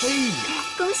哎呀，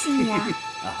恭喜你啊！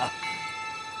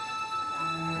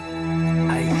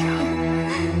哎呀，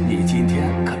你今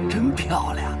天可真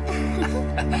漂亮！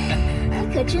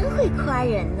你可真会夸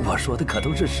人呢。我说的可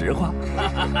都是实话。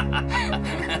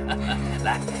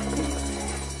来，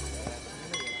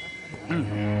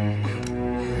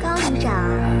高旅长，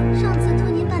上次托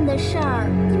您办的事儿，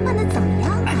您办的怎么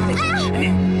样啊？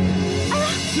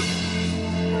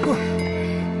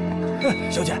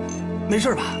小姐，没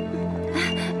事吧？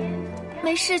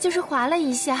没事，就是滑了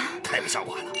一下。太不像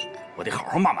话了！我得好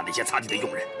好骂骂那些擦地的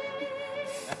佣人。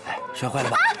哎，摔坏了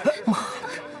吧？妈！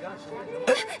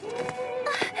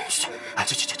去！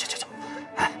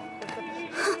哎！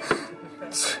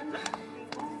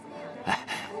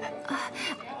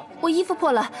我衣服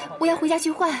破了，我要回家去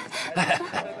换。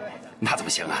那怎么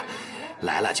行啊？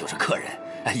来了就是客人，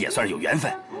也算是有缘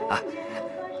分啊。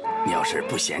你要是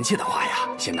不嫌弃的话呀，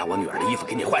先拿我女儿的衣服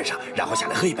给你换上，然后下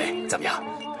来喝一杯，怎么样？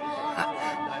啊，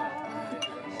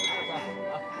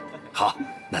好，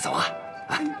那走啊！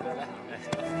啊，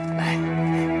来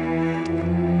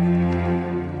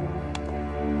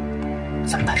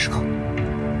，3办10个。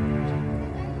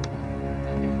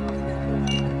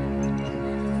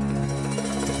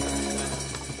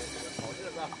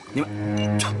你们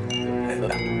上，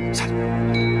下去。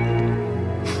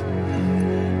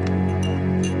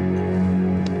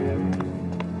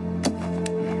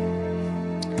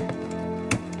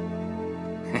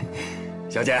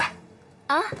小姐，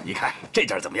啊，你看这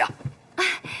件怎么样？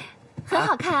很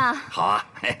好看啊！好啊，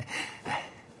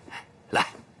来，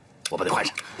我把它换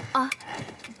上。啊，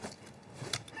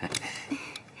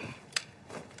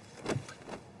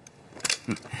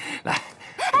来，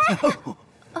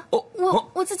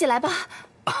我自己来吧。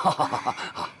好。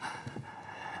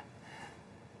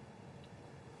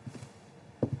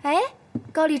哎，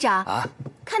高旅长啊，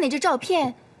看你这照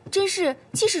片，真是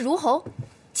气势如虹，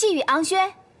气宇昂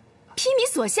轩，披靡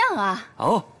所向啊！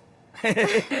哦，哎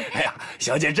呀，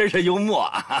小姐真是幽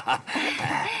默。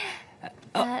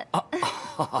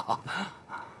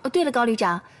对了，高旅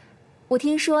长，我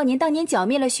听说您当年剿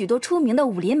灭了许多出名的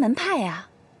武林门派呀。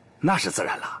那是自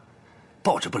然了，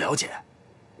报纸不了解，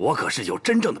我可是有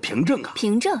真正的凭证啊！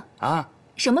凭证啊？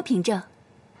什么凭证？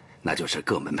那就是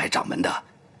各门派掌门的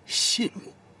信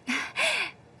物。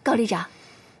高旅长，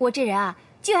我这人啊，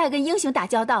就爱跟英雄打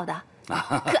交道的，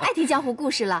可爱听江湖故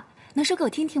事了，能说给我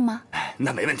听听吗？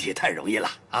那没问题，太容易了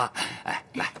啊！哎，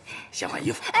来，先换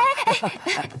衣服。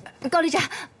高旅长，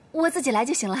我自己来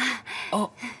就行了。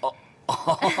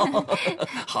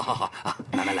好好好啊，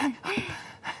慢慢来。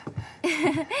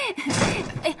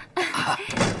哎。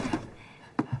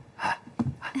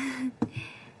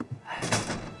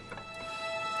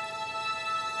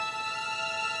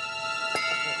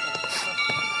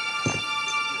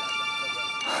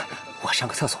我上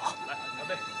个厕所。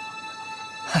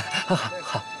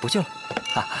好，不去了。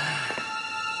啊。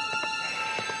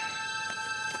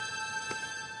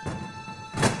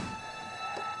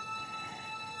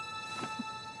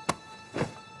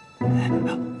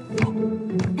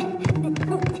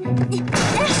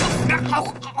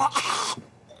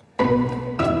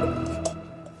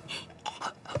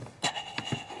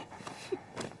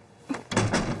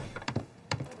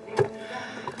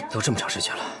都这么长时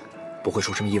间了，不会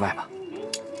出什么意外吧？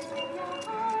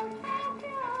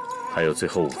还有最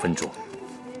后5分钟，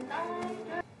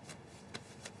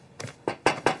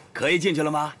可以进去了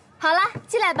吗？好了，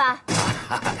进来吧。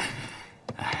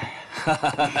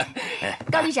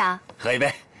高旅长，喝一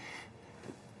杯。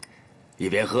一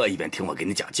边喝一边听我给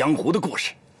你讲江湖的故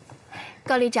事。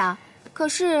高旅长，可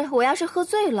是我要是喝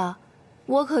醉了，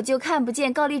我可就看不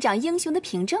见高旅长英雄的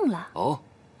凭证了。哦，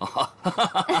好，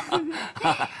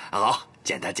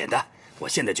简单，我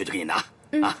现在就去给你拿。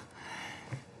啊。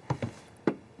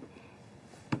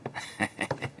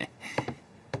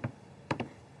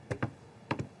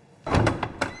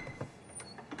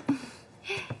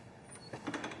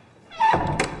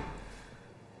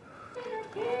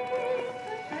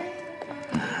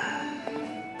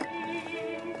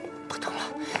不疼了。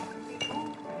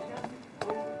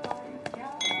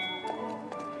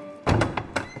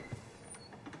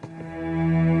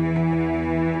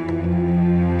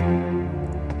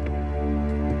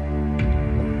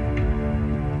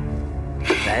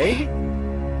哎，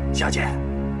小姐，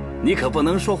你可不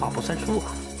能说话不算数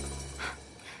啊！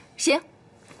行，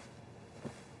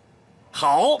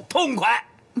好，痛快。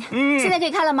现在可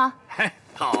以看了吗？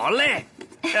好嘞。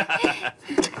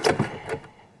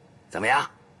怎么样？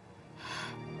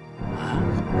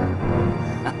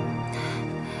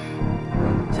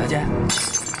小姐。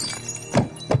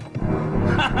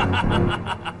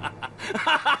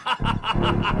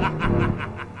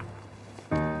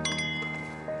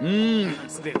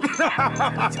司令，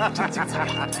讲真精彩，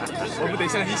我们得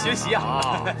向您学习啊！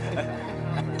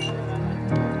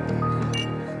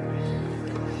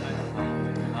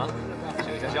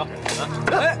行，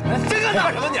哎，这个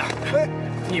干什么你？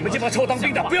你们这帮臭当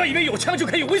兵的，不要以为有枪就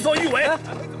可以为所欲为。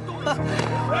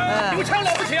有枪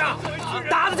了不起啊？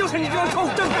打的就是你这种臭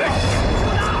正鬼！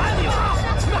打你吧！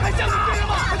你们还相信别人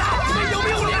吗？你们有没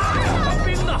有脸当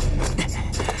兵呢？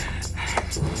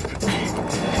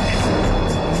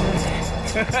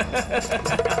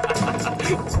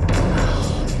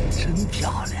真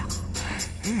漂亮！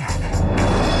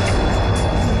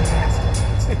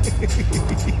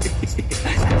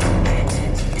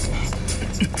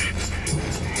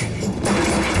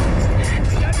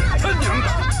他娘的，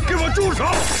给我住手！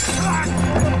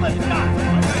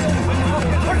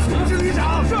支旅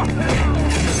长是。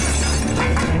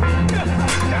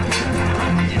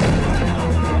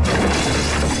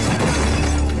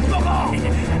报告。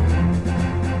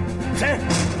谁？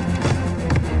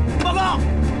报告，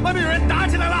外面有人打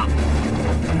起来了。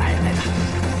来的，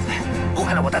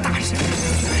坏了我的大事。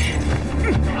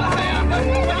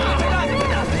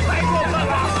太过分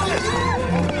了！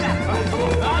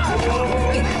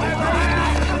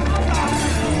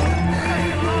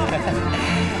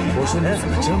我说你怎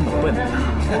么这么笨呢？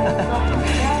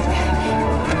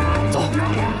走。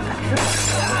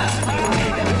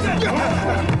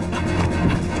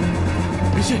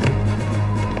明旭，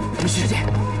师姐，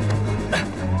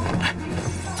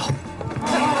走。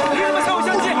凭什么向我相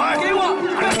信？给我，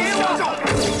给我！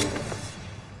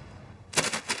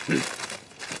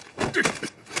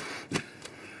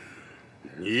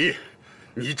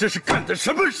你这是干的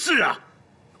什么事啊？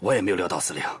我也没有料到，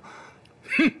司令。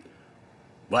哼，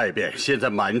外边现在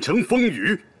满城风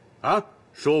雨，啊，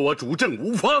说我主政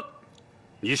无方，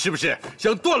你是不是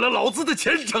想断了老子的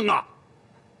前程啊？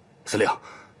司令，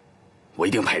我一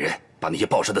定派人把那些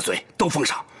报社的嘴都封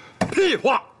上。屁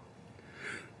话！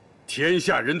天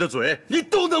下人的嘴你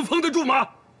都能封得住吗？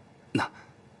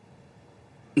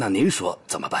那您说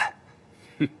怎么办？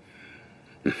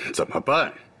怎么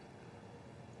办？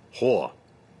货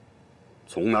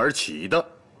从哪儿起的，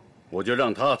我就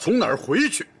让他从哪儿回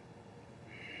去。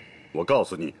我告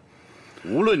诉你，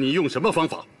无论你用什么方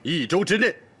法，1周之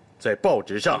内，在报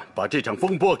纸上把这场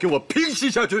风波给我平息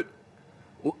下去。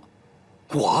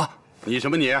你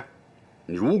什么你？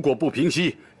你如果不平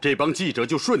息，这帮记者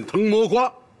就顺藤摸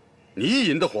瓜，你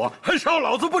引的火还烧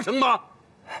老子不成吗？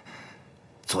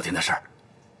昨天的事儿，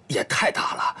也太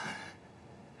大了。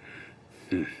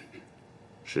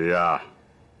是啊。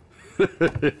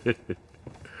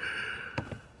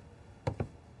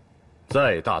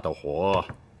再大的火，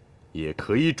也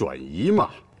可以转移嘛。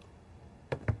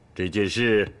这件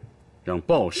事，让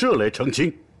报社来澄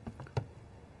清。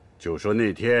就说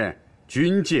那天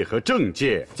军界和政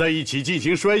界在一起进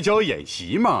行摔跤演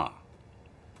习嘛。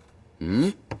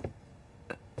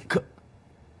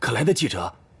可来的记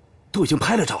者都已经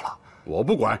拍了照了。我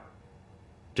不管，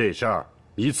这事儿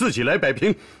你自己来摆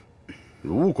平。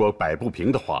如果摆不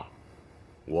平的话，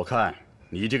我看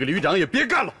你这个旅长也别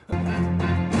干了。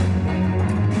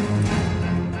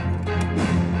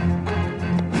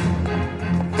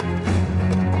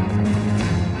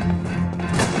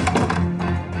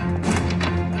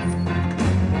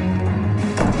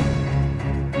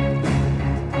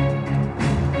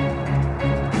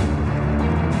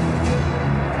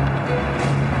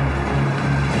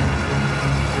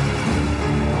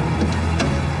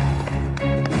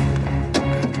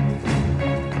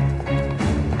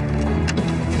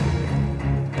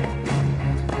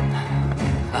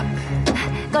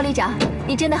高旅长，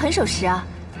你真的很守时啊！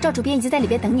赵主编已经在里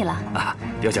边等你了。啊，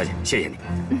刘小姐，谢谢你。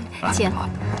请。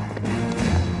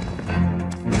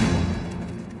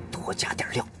多加点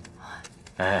料。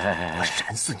我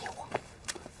闪死你我！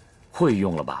会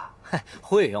用了吧？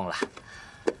会用了。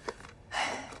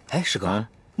哎，师哥，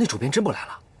那主编真不来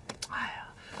了？哎呀，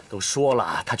都说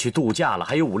了，他去度假了，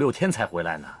还有5、6天才回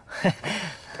来呢。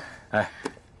哎，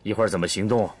一会儿怎么行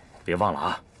动，别忘了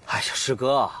啊！哎呀，师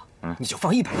哥，你就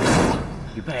放100个说吧。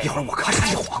玉佩，一会儿我咔嚓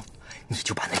一晃，你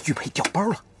就把那玉佩掉包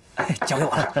了。哎，交给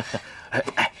我了。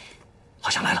哎，好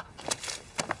像来了。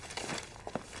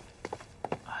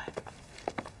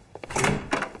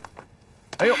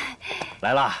哎呦，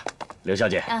来了，刘小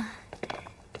姐。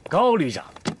高旅长，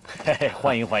嘿嘿，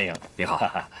欢迎欢迎。你好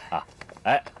啊，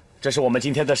哎，这是我们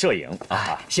今天的摄影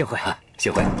啊，幸会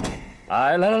幸会。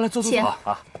哎，来，坐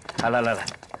啊！来，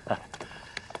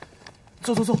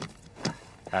坐。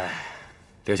哎，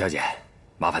刘小姐，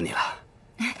麻烦你了。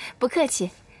不客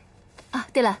气。啊，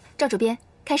对了，赵主编，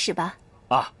开始吧。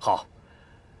啊，好。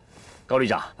高旅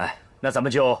长，那咱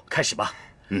们就开始吧。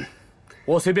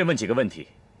我随便问几个问题。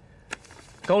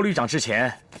高旅长之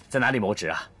前在哪里谋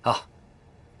职啊？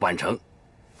宛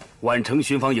城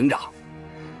巡防营长。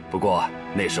不过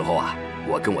那时候啊，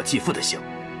我跟我继父的姓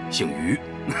于，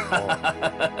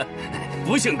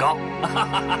不姓高。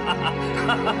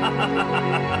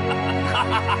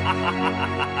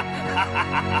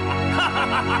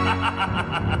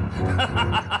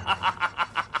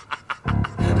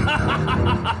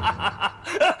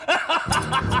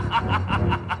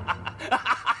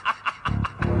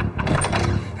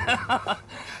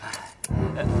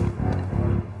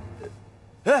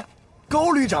哎，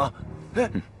高旅长，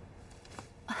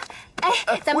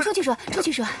咱们出去说。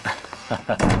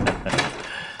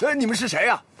你们是谁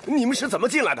呀？你们是怎么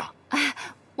进来的？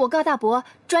我高大伯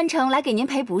专程来给您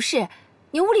赔不是，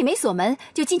您屋里没锁门，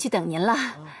就进去等您了。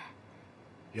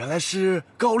原来是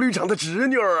高旅长的侄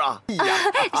女儿啊！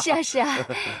是啊。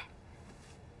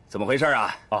怎么回事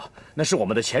啊？那是我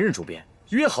们的前任主编，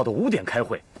约好的5点开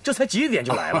会，这才几点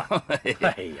就来了。哎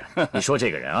呀，你说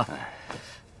这个人啊，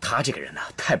他这个人呢，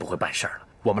太不会办事了。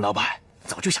我们老板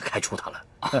早就想开除他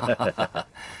了。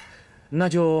那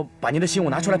就把您的信物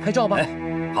拿出来拍照吧。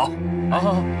好，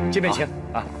这边请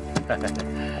啊。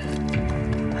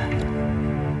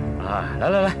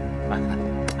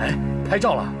来，拍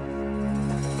照了。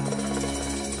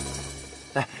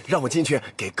让我进去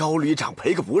给高旅长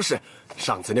赔个不是。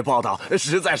上次那报道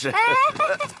实在是……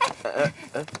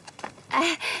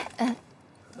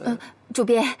主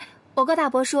编，我高大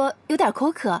伯说有点口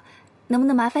渴，能不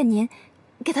能麻烦您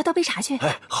给他倒杯茶去？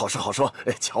好说。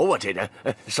瞧我这人，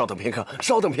稍等片刻。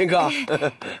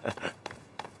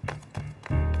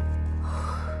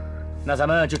那咱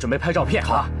们就准备拍照片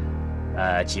啊。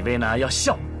几位呢要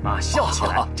笑起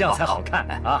来，这样才好看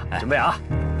啊。准备啊，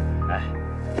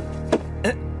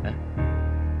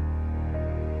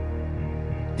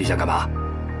你想干嘛？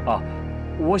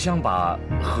我想把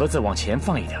盒子往前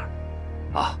放一点。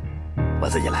我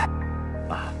自己来。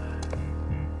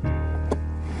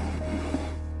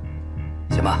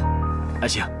行吧？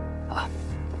行。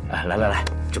来，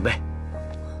准备。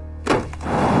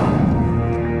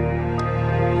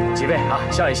几位啊，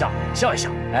笑一笑。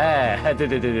哎，对，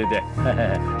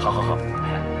好，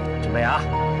准备啊，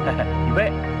预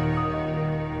备。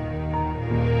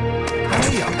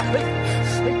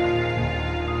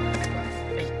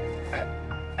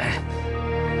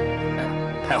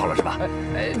拍好了是吧？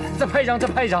再拍一张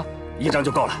，1张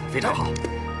就够了，非常好。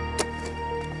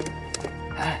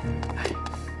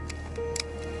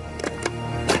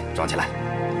装起来。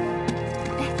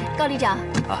高旅长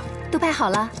啊，都拍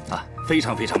好了啊，非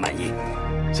常非常满意，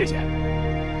谢谢。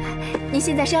您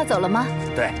现在是要走了吗？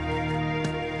对，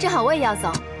正好我也要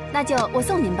走，那就我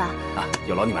送您吧。啊，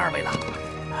有劳你们二位了。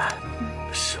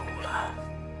失误了。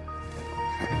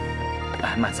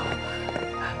哎，慢走。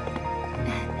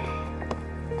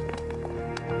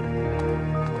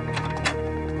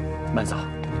慢走。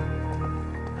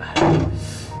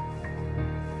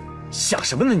想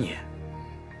什么呢你？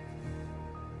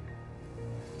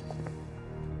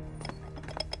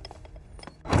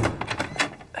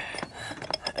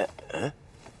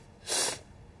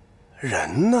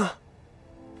人呢？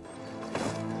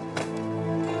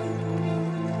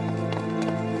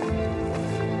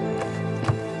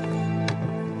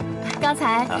刚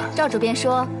才赵主编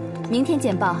说，明天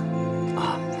见报。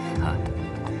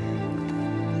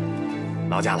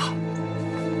劳驾了，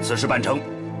此事办成，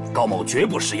高某绝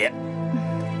不食言。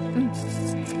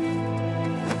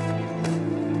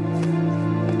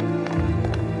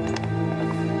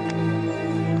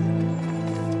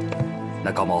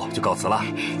那高某就告辞了，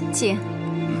请。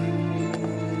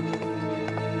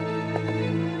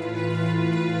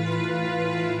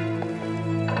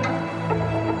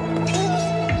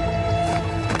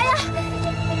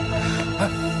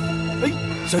哎，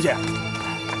小姐，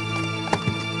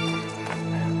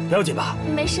不要紧吧？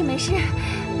没事没事，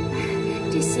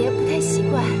这鞋不太习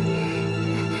惯，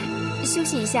休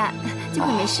息一下就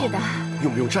会没事的。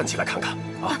用不用站起来看看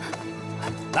啊？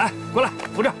来，过来，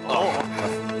扶着。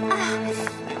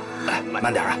来，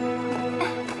慢点啊！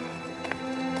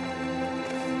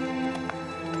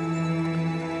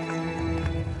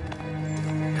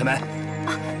开门。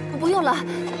不用了，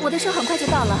我的车很快就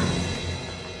到了。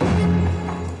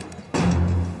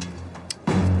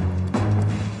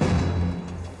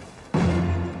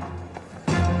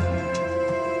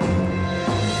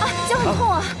脚很痛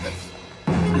啊！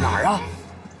哪儿啊？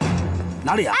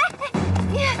哪里啊？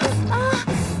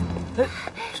哎，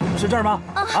是这儿吗？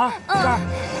啊，这儿。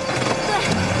对。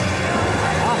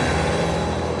啊，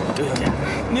刘小姐，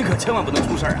你可千万不能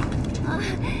出事儿啊！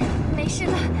没事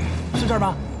了。是这儿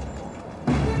吗？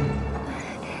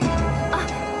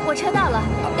我车到了，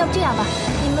要不这样吧，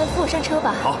你们扶我上车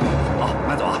吧。好，好，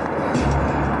慢走啊！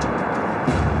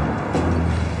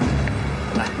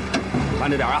来，慢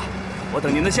着点啊，我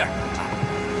等您的信儿。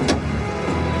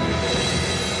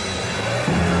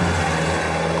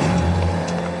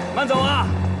慢走啊！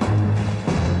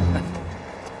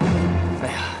哎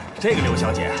呀，这个刘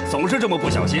小姐总是这么不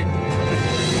小心。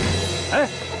哎，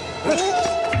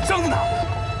箱子呢？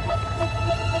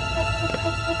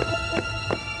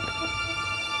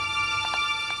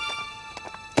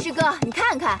师哥，你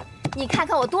看看，你看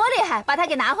看我多厉害，把它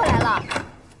给拿回来了。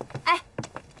哎，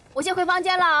我先回房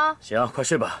间了啊。行，快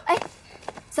睡吧。哎，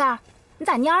三儿，你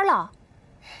咋蔫了？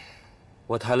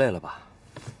我太累了吧？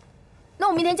那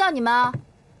我明天叫你们啊。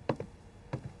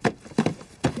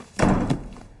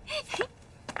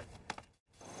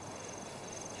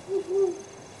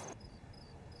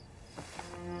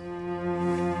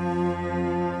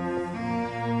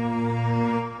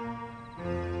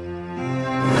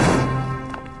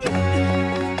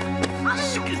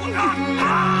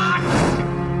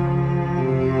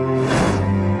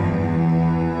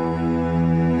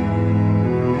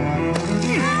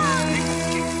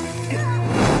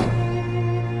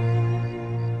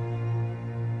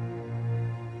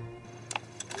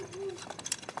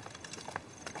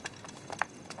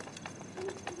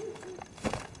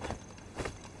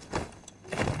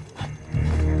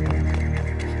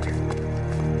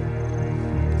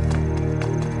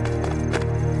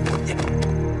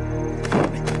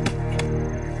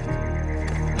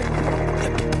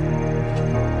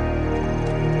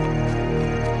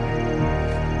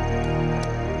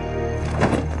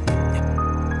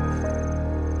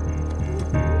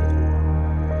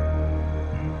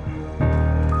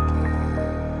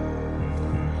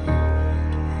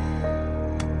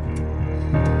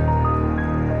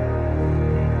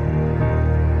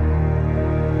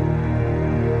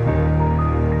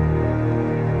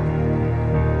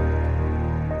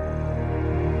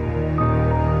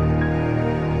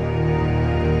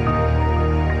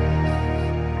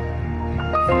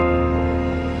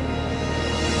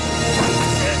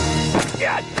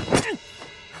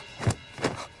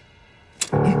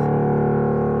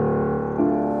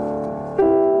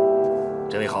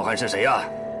是谁呀？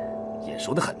眼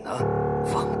熟得很呢。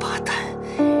王八蛋，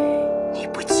你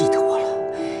不记得我了？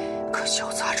可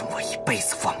小杂种，我一辈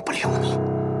子忘不了你。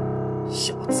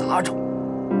小杂种，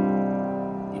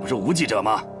你不是无忌者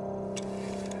吗？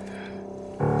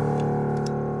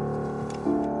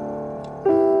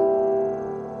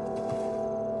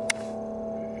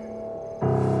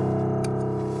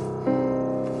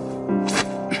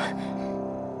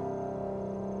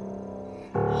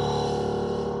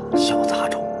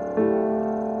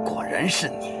是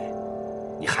你，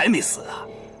你还没死啊？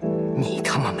你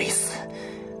他妈没死，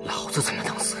老子怎么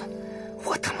能死？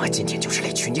我他妈今天就是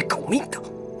来取你狗命的！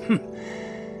哼！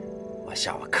我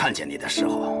下午看见你的时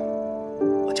候，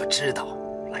我就知道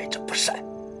来者不善。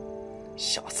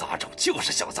小杂种就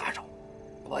是小杂种，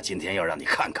我今天要让你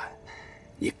看看，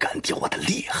你干掉我的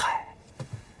厉害。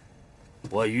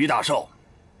我于大寿，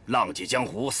浪迹江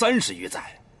湖30余载，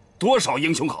多少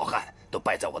英雄好汉都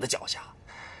败在我的脚下。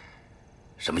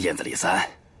什么燕子李三，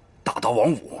大刀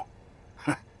王五，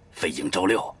哼，飞影周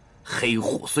六，黑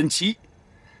虎孙七，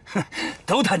哼，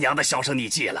都他娘的销声匿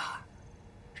迹了。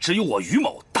只有我于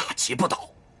某大旗不倒。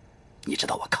你知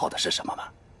道我靠的是什么吗？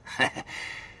嘿嘿，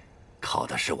靠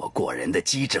的是我过人的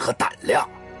机智和胆量。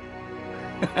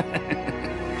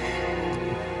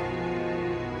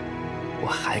我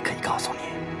还可以告诉你，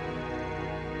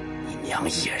你娘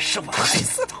也是我害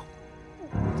死的。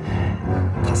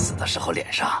她死的时候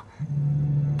脸上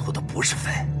涂的不是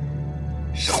粉，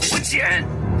是胡碱。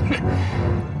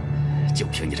就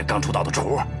凭你这刚出道的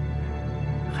雏，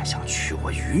还想取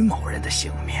我于某人的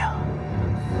性命？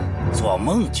做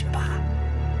梦去吧！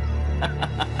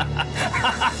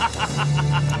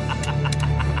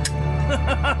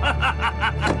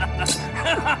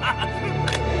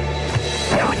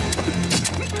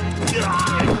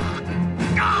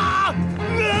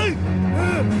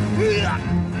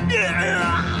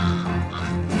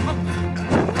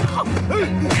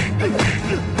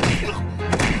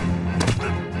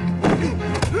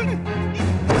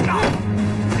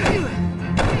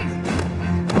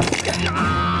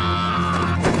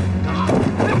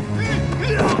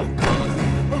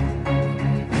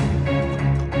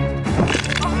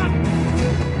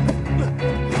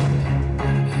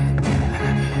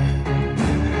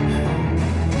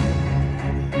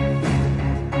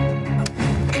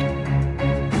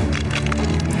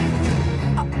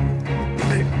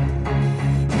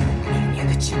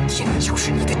就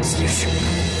是你的吉日。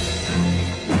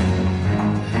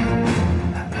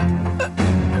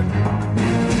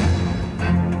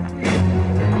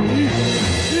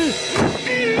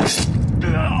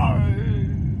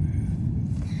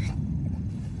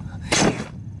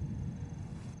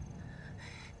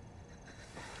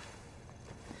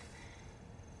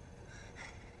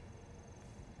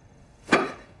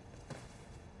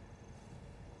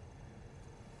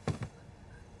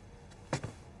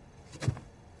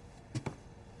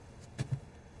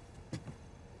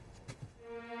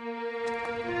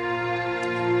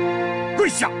跪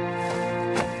下！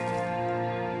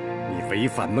你违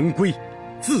反门规，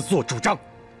自作主张，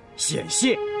险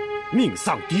些命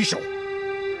丧敌手。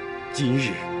今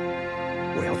日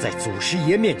我要在祖师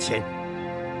爷面前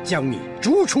将你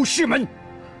逐出师门。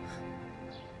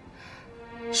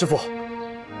师父，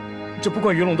这不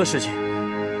关云龙的事情，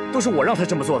都是我让他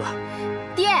这么做的。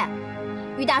爹，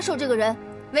于大寿这个人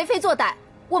为非作歹，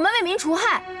我们为民除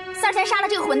害，三儿才杀了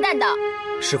这个混蛋的。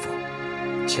师父，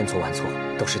千错万错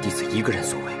都是弟子一个人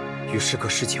所为，与师哥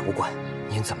师姐无关。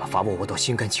您怎么罚我，我都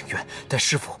心甘情愿。但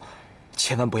师父，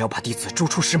千万不要把弟子逐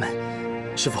出师门。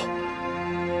师父，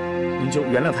您就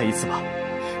原谅他一次吧。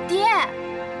爹，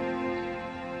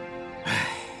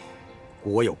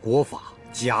国有国法，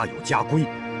家有家规。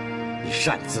你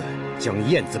擅自将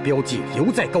燕子标记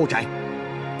留在高宅，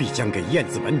必将给燕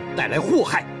子门带来祸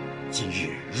害。今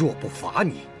日若不罚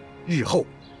你，日后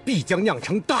必将酿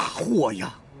成大祸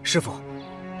呀！师父，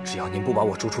只要您不把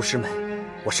我逐出师门，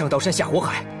我上刀山下火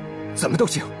海，怎么都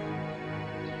行。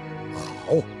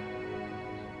好，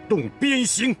动鞭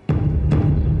刑。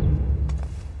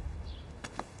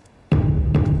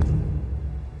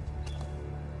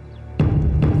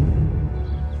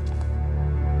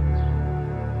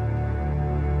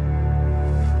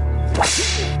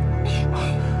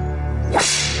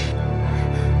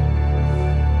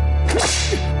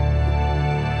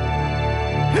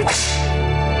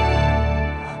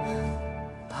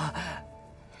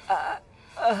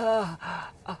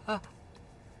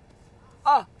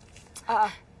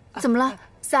怎么了，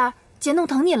三儿？姐弄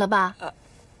疼你了吧？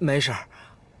没事，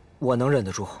我能忍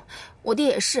得住。我爹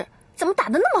也是，怎么打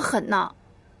得那么狠呢？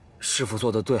师父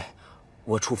做得对，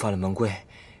我触犯了门规，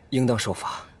应当受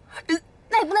罚。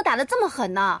那也不能打得这么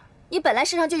狠呢！你本来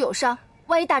身上就有伤，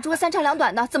万一打出个三长两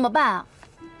短的，怎么办啊？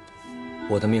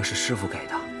我的命是师父给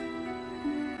的，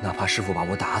哪怕师父把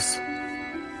我打死，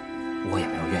我也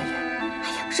没有怨言。哎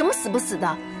呀，什么死不死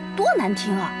的，多难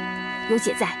听啊！有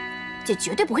姐在，姐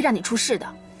绝对不会让你出事的。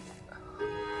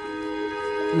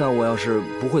那我要是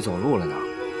不会走路了呢？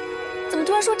怎么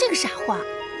突然说这个傻话？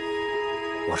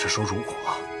我是说如果。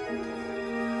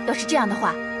要是这样的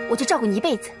话，我就照顾你一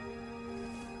辈子。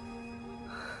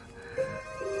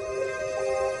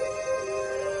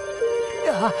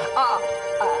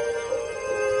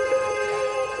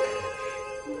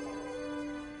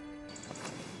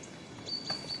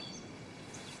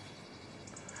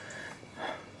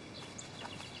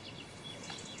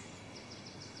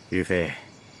于飞，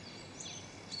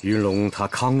云龙他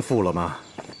康复了吗？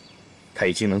他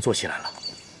已经能坐起来了。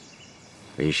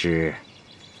为师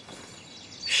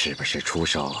是不是出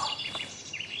手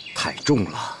太重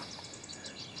了？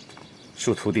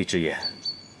恕徒弟直言，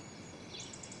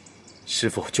师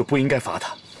父就不应该罚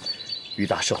他。于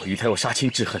大寿与他有杀亲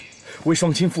之恨，为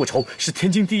双亲复仇是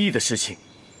天经地义的事情。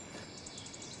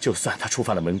就算他触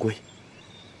犯了门规，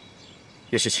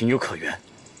也是情有可原。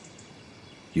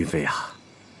云飞啊，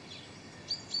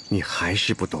你还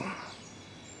是不懂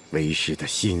为师的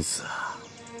心思啊。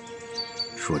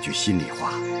说句心里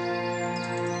话，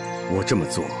我这么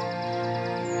做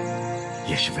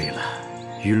也是为了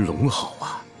云龙好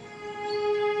啊。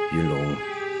云龙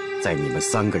在你们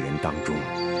3个人当中，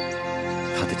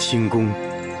他的轻功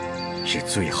是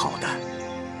最好的，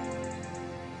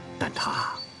但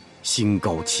他心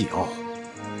高气傲，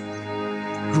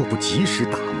若不及时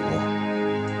打磨，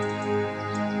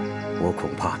我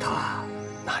恐怕他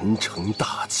难成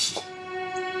大器。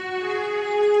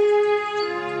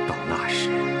到那时，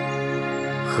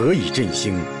何以振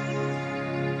兴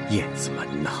燕子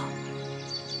门呐？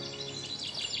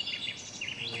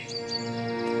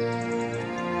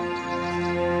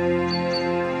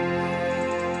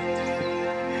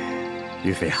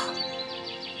云飞啊，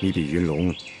你比云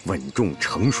龙稳重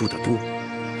成熟得多，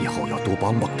以后要多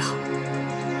帮帮他，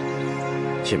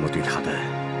切莫对他的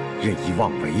任意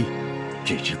妄为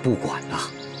置之不管呐。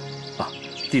啊，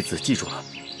弟子记住了。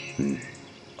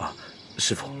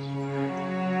师父，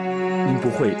您不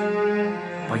会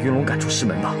把云龙赶出师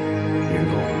门吧？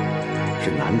云龙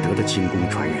是难得的轻功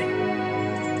传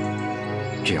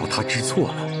人，只要他知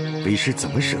错了，为师怎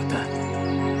么舍得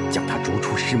将他逐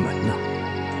出师门呢？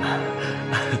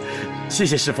谢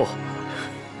谢师父。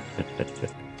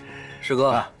师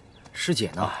哥，师姐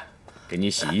呢？给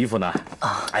你洗衣服呢。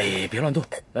哎，别乱动，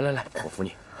来来来，我扶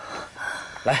你。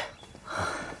来，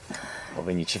我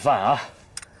喂你吃饭啊。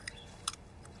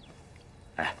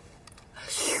哎，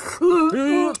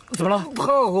怎么了？烫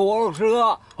死我了，师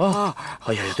哥！啊！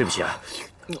哎呀，对不起啊。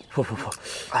不，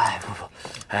哎，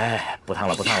不烫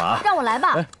了啊！让我来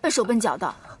吧，笨手笨脚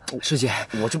的。师姐，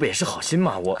我这不也是好心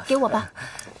嘛，我给我吧。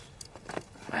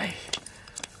哎，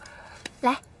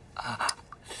来。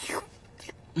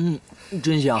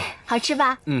真香，好吃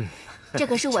吧？这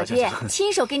可是我爹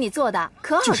亲手给你做的，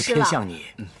可好吃了。就是偏向你。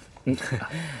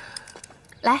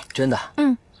来，真的。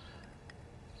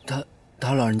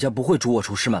他老人家不会逐我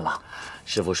出师门了。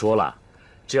师父说了，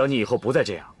只要你以后不再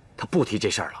这样，他不提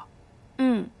这事儿了。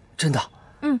真的。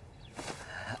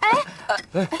哎，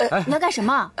你要干什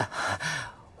么？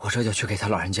我这就去给他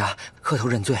老人家磕头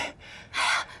认罪。哎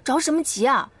呀，着什么急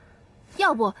啊？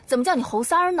要不怎么叫你侯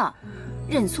三儿呢？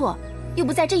认错又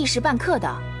不在这一时半刻的，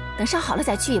等伤好了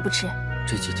再去也不迟。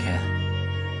这几天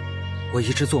我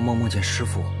一直做梦，梦见师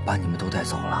傅把你们都带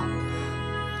走了，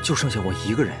就剩下我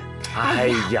一个人。哎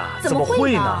呀，怎么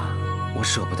会呢？我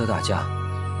舍不得大家，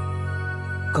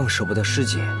更舍不得师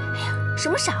姐。哎呀，什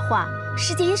么傻话！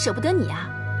师姐也舍不得你啊！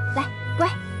来，乖，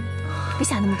别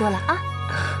想那么多了啊。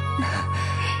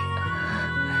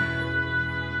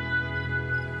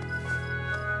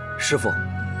师傅，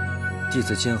弟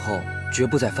子今后绝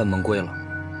不再犯门规了。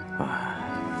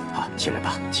好，起来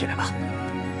吧，起来吧。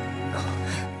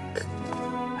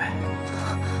哎，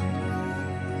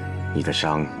你的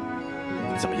伤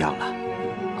怎么样了？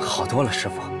好多了，师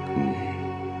傅。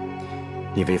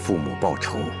你为父母报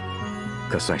仇，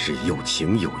可算是有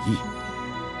情有义。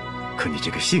可你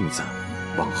这个性子，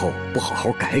往后不好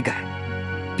好改改，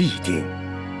必定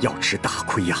要吃大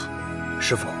亏呀。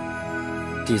师傅，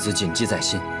弟子谨记在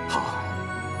心。好，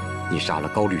你杀了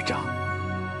高旅长，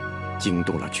惊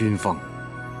动了军方，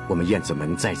我们燕子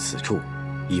门在此处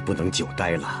已不能久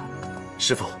待了。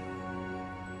师傅，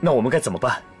那我们该怎么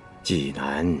办？济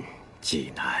难，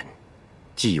济难，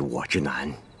济我之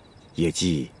难，也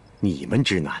济你们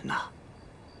之难呐。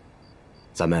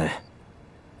咱们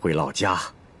回老家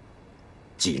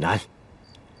济南。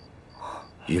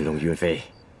云龙、云飞，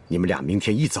你们俩明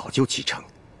天一早就启程，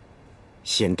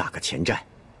先打个前站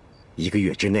，1个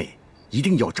月之内一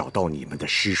定要找到你们的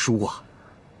师叔啊。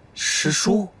师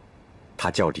叔？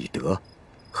他叫李德，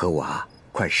和我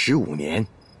快15年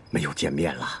没有见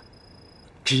面了。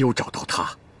只有找到他，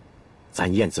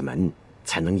咱燕子门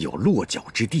才能有落脚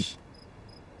之地。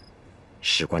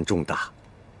事关重大，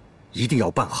一定要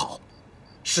办好。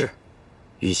是。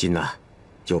于心呢，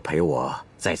就陪我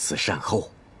在此善后。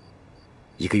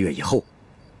1个月以后，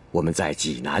我们在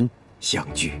济南相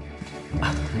聚。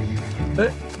哎，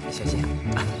小心！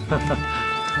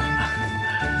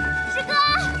师哥，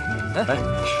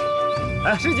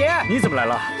哎，师姐，你怎么来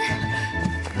了？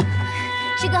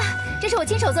师哥，这是我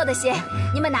亲手做的鞋，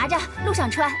你们拿着，路上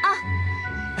穿啊。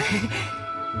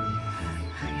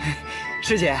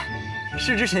师姐，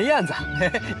是只陈燕子，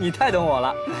你太懂我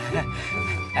了。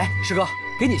哎，师哥，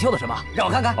给你绣的什么？让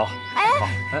我看看。好。哎，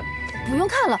不用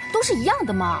看了，都是一样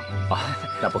的嘛。啊，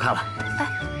那不看了。哎，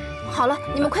好了，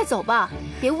你们快走吧，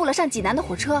别误了上济南的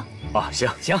火车。啊，行，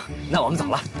那我们走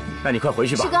了。那你快回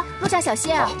去吧。师哥，路上小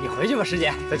心啊。好，你回去吧，师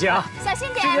姐。再见啊。小心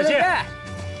点。师姐再见。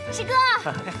师哥，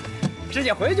师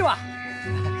姐回去吧。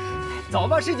走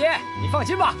吧，师姐，你放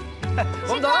心吧。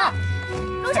我们走了。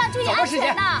路上注意安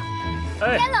全呐。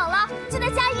天冷了，记得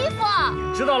加衣服。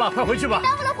知道了，快回去吧。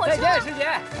耽误了火车。再见，师姐。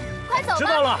快走吧。知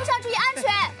道了。路上注意安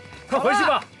全。快回去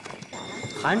吧。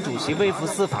韩主席微服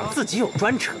私访，自己有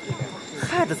专车，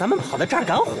害得咱们跑到这儿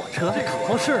赶火车。这可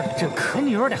不是，真可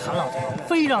牛的韩老头，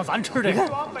非让咱吃这个。你看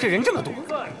这人这么多。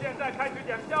现在开始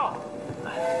检票。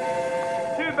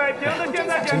去北平的现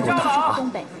在检票了啊！东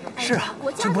北。是啊，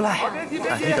真不赖。哎，你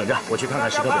等着，我去看看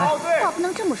师哥队。话不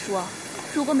能这么说，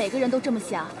如果每个人都这么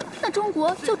想，那中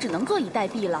国就只能坐以待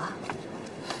毙了。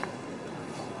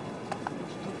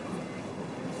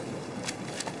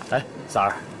哎，三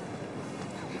儿，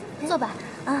坐吧，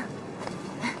啊，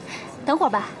等会儿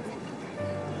吧。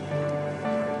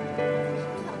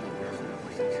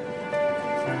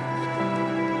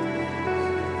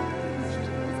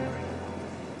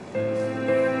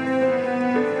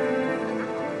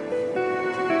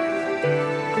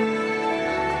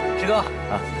师哥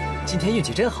啊，今天运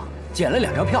气真好，捡了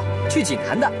2张票去济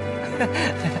南的。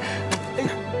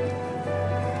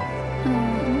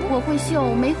我会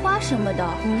绣梅花什么的。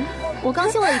我刚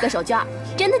绣了一个手绢。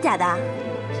真的假的？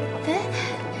哎，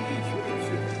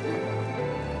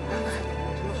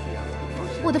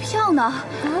我的票呢？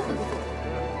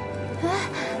哎，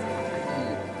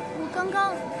我刚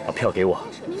刚把票给我。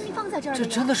明明放在这儿。这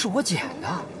真的是我捡的。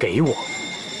给我。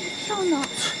票呢？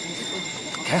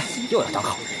给，又要当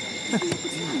好人。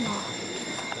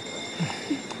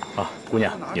啊，姑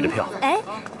娘，你的票。哎，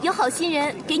有好心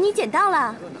人给你捡到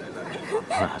了。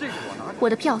我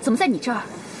的票怎么在你这儿？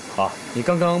啊，你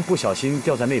刚刚不小心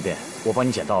掉在那边，我帮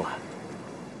你捡到了。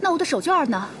那我的手绢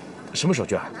呢？什么手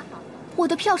绢？我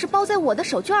的票是包在我的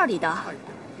手绢里的。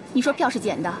你说票是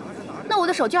捡的，那我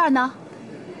的手绢呢？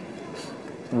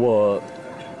我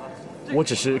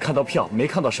只是看到票，没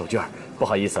看到手绢，不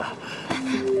好意思。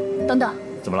等等，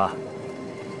怎么了？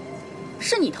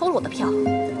是你偷了我的票。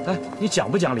哎，你讲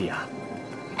不讲理啊？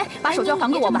哎，把手绢还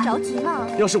给我吧。着急了。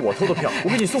要是我偷的票，我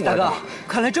给你送过来。大哥，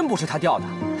看来真不是他掉的。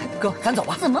哥，咱走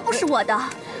吧。怎么不是我的？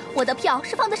我的票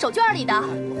是放在手绢里的。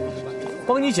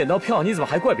帮你捡到票，你怎么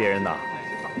还怪别人呢？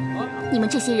你们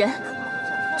这些人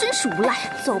真是无赖。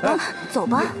走吧，走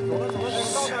吧。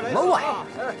什么玩意？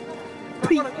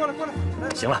呸！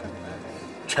行了，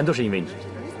全都是因为你。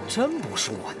真不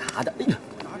是我拿的。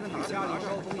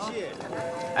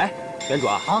哎，原主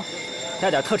啊，带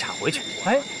点特产回去。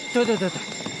哎，对。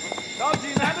到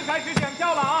济南的开始检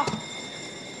票了啊！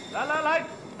来，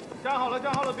站好了，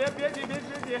别急。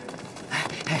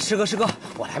哎，师哥，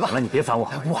我来吧。行了，你别烦我，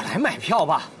我来买票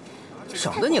吧，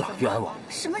省得你老冤枉。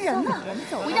什么人呢？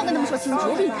我一定要跟他们说清楚。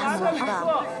别理他们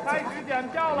了。开始检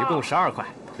票了。一共12块，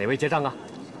哪位结账啊？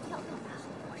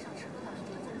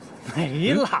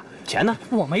没了。钱呢？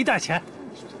我没带钱。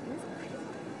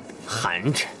寒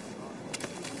碜。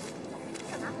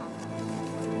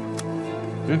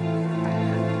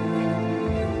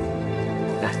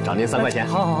来，找您3块钱。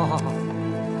好。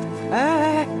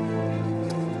哎，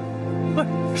不是，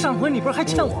上回你不是还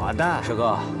欠我的？师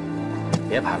哥，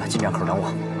别拍了，进面口等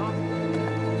我。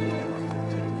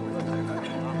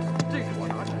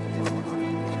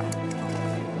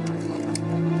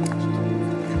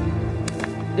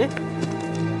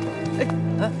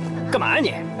干嘛呀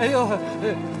你？哎呦，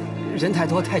人太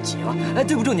多太挤了，哎，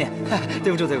对不住您，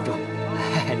对不住，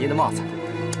您的帽子。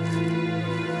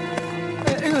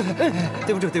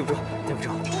对不住，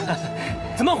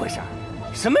怎么回事？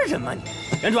什么人嘛你？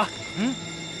原主，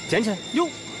捡起来。哟，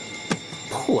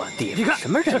破地方！你看什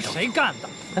么人？这谁干的？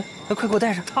哎，快给我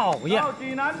带上！讨厌！到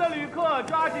济南的旅客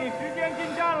抓紧时间进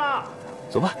站了。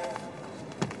走吧。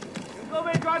请各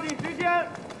位抓紧时间。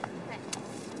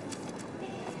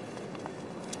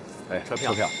哎，车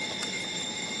票。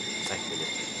哎，姐姐，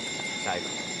下一个。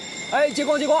哎，借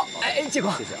光，哎，借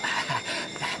光。谢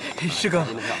谢。师哥，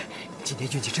您的票。今天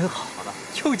运气真好，好的，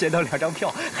又捡到2张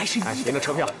票，还是你您的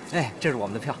车票。哎，这是我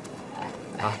们的票。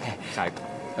啊，下一个。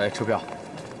哎，车票。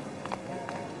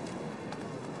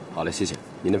好嘞，谢谢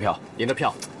您的票。您的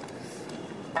票。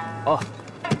哦，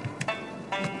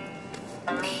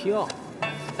票，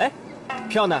哎，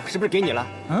票呢？是不是给你了？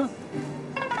嗯，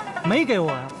没给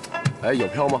我呀。哎，有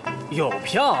票吗？有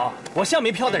票，我像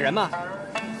没票的人吗？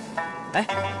哎，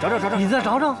找找。你再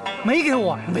找找，没给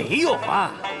我呀？没有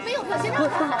啊。没有票先让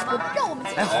他好吗？让我们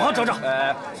进。哎，好好找找。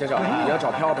先生，你要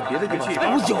找票到别的地方去。哎，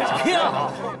我有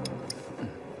票。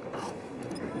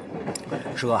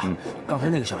师哥，刚才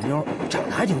那个小妞长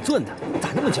得还挺俊的，咋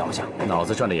那么矫情？脑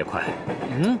子转得也快。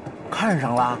嗯，看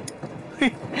上了。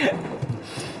嘿，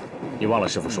你忘了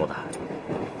师傅说的，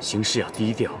行事要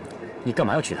低调。你干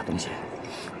嘛要取他东西？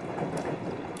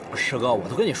师哥，我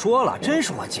都跟你说了，真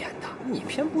是我捡的，你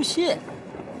偏不信。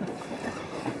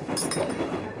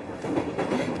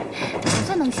总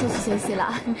算能休息休息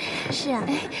了。是啊，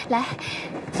哎，来，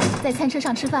在餐车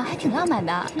上吃饭还挺浪漫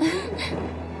的。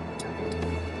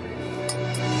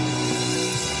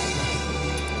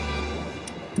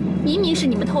明明是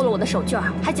你们偷了我的手绢，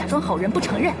还假装好人不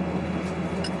承认。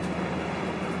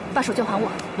把手绢还我。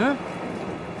嗯，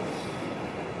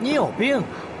你有病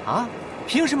啊？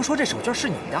凭什么说这手绢是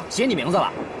你的？写你名字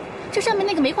了？这上面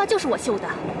那个梅花就是我绣的。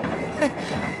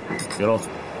云龙，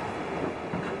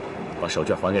把手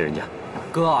绢还给人家。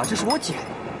哥，这是我捡的。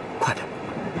快点。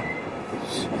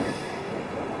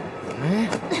哎呀，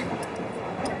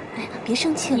别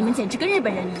生气，你们简直跟日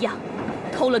本人一样，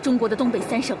偷了中国的东北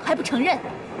3省还不承认，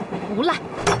无赖！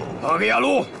阿克亚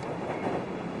路，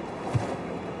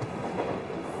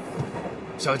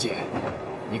小姐，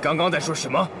你刚刚在说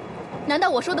什么？难道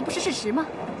我说的不是事实吗？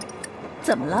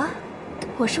怎么了？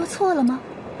我说错了吗？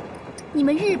你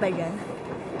们日本人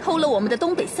偷了我们的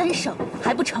东北3省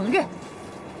还不承认，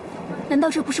难道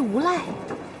这不是无赖？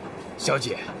小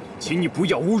姐，请你不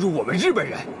要侮辱我们日本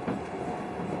人。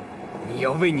你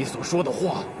要为你所说的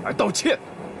话而道歉。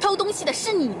偷东西的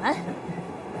是你们，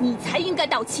你才应该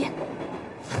道歉。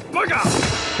八嘎！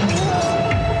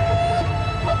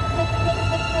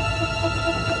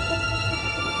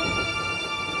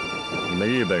你们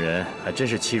日本人还真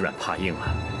是欺软怕硬啊！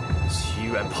欺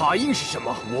软怕硬是什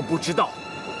么？我不知道。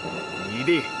你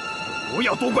的，不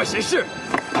要多管闲事。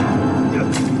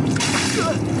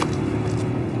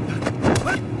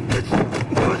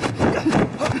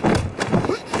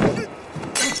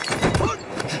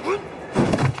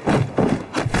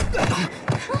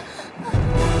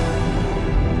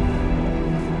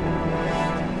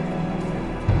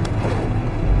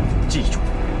记住，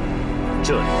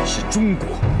这里是中国。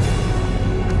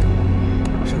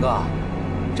师哥，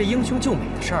这英雄救美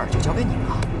的事儿就交给你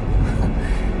了。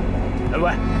哎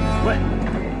喂喂！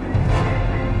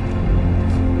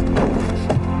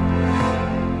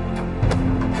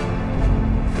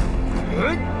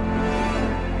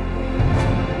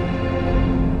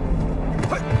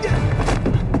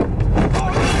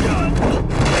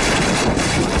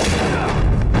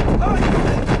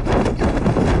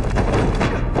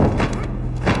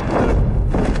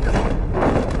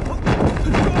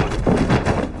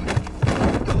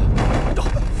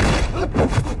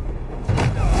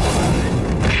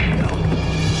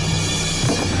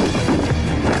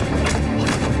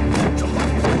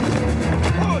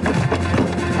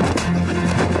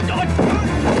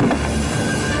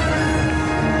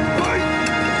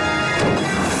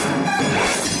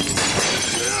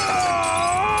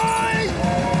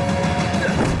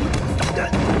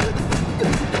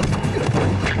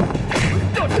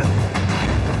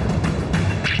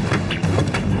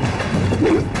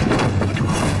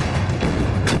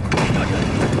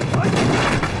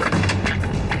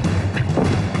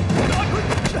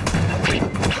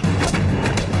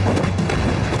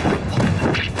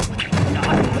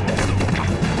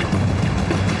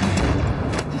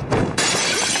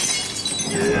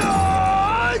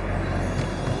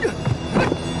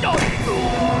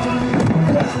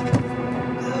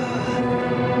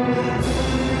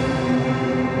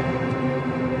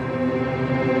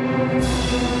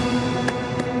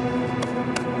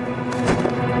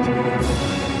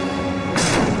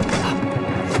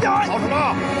吵什么？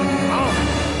啊？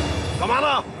干嘛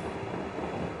呢？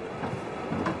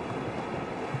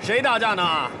谁打架呢？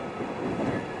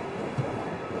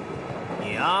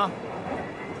你啊？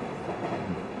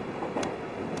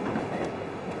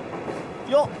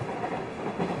哟，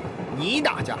你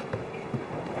打架？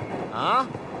啊？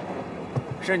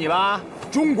是你吧？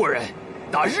中国人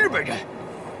打日本人，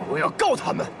我要告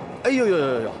他们！哎呦呦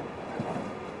呦呦！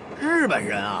日本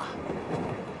人啊，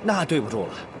那对不住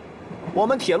了，我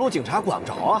们铁路警察管不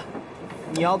着啊。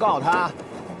你要告他，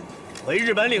回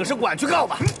日本领事馆去告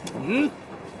吧。嗯。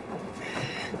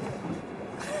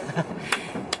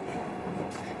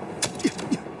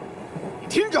你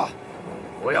听着，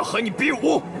我要和你比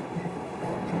武。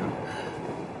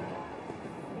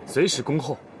随时恭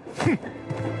候。哼，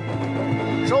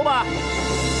收吧。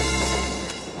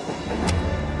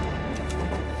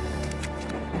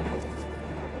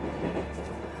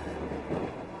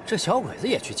这小鬼子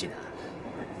也去济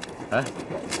南。哎，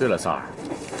对了，三儿，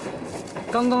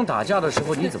刚刚打架的时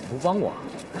候你怎么不帮我？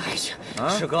哎呀，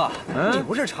师哥，你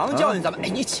不是常教训咱们？哎，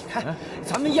你起开，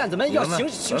咱们燕子门要行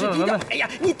事低调。哎呀，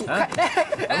你躲开！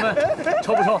文文，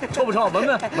抽不抽？抽不抽？文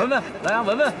文，文文，来啊，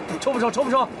文文，抽不抽？抽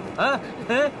不抽？啊？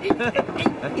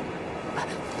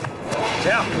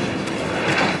谁啊？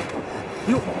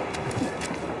哟，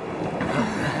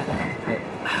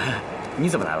你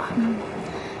怎么来了？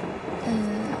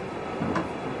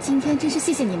今天真是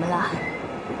谢谢你们了。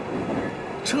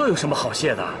这有什么好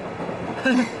谢的？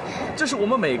这是我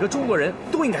们每个中国人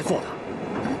都应该做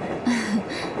的。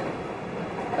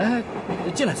哎，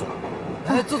进来坐。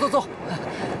哎，坐坐坐。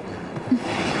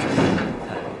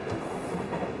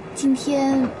今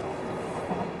天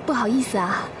不好意思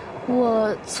啊，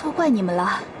我错怪你们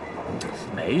了。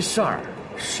没事儿。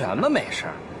什么没事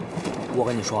儿？我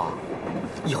跟你说啊，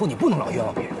以后你不能老冤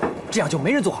枉别人，这样就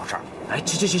没人做好事儿。哎，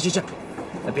去，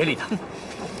别理他，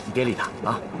你别理他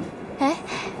啊。哎，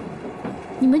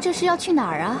你们这是要去哪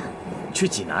儿啊？去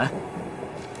济南。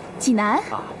济南？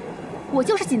啊，我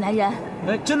就是济南人。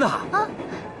哎，真的啊？啊，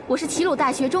我是齐鲁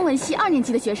大学中文系2年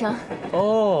级的学生。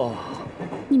哦。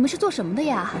你们是做什么的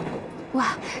呀？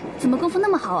哇，怎么功夫那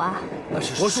么好啊？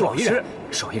是手艺人，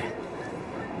手艺人。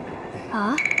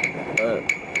啊？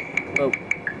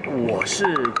我是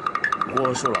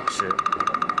国术老师，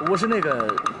我是那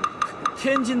个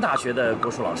天津大学的国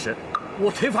术老师，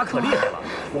我腿法可厉害了。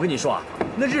我跟你说啊，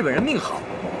那日本人命好，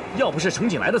要不是程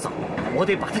锦来的早，我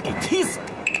得把他给踢死。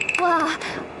哇，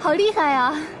好厉害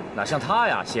啊！哪像他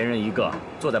呀，闲人一个，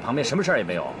坐在旁边什么事儿也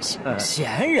没有。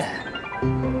闲人。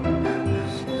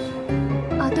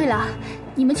啊，对了，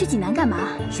你们去济南干嘛？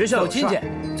学校有亲戚，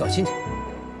走亲戚。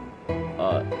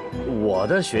我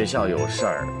的学校有事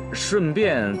儿，顺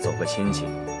便走个亲戚。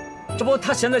这不，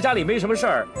他闲在家里没什么事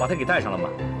儿，把他给带上了吗？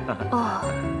哦，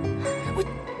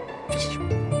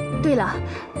对了，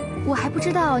我还不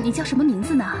知道你叫什么名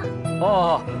字呢。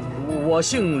哦，我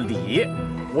姓李，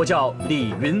我叫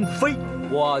李云飞。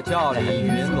我叫李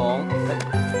云龙。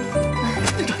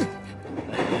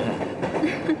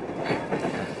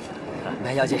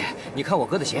白小姐，你看我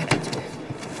哥的鞋。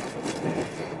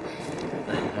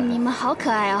你们好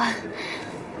可爱啊！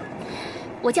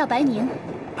我叫白宁。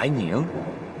白宁。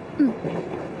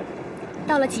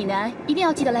到了济南一定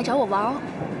要记得来找我玩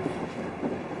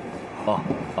哦。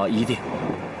哦，一定。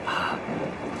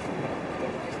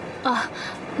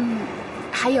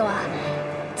还有啊，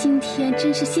今天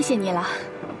真是谢谢你了。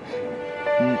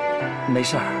没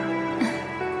事儿。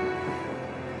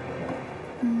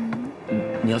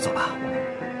你要走了？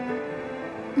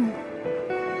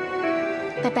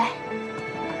拜拜。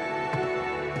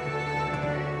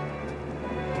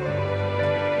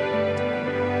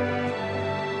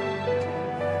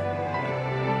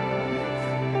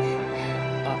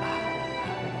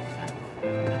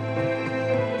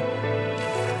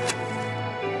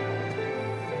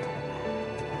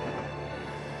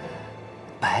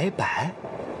白白，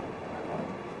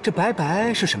这白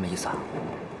白是什么意思啊？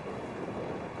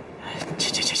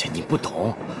切，你不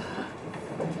懂，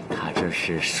他这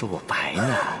是说我白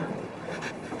呢。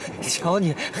瞧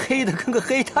你黑的跟个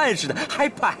黑炭似的，还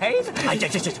白呢！哎呀，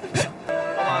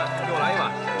老板，给我来一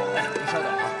碗。哎，您稍等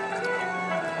啊。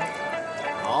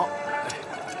好，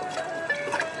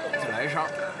再来一勺。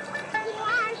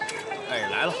哎，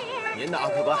来了，您的啊，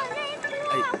客官。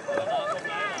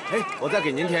哎，我再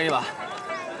给您添一碗。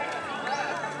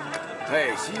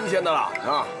哎，新鲜的了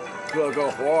啊！各个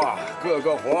活，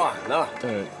那。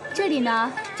这里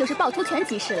呢，就是趵突拳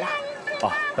集市了。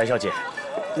哦，白小姐，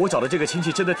我找的这个亲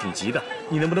戚真的挺急的，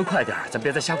你能不能快点？咱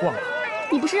别再瞎逛了。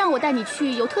你不是让我带你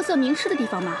去有特色名吃的地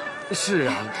方吗？是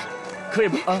啊，可以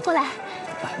不啊？过来，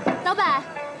老板，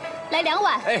来2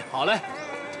碗。哎，好嘞。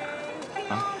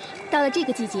啊，到了这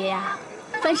个季节呀，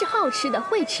凡是好吃的、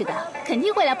会吃的，肯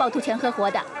定会来趵突拳喝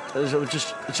活的。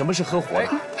什么是喝活的？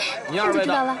你2位的。这就知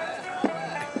道了。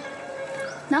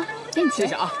喏，给你钱。谢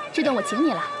谢啊，这顿我请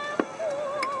你了。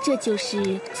这就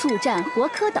是醋蘸活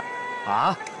蝌蚪。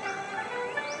啊？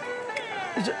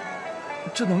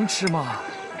这能吃吗？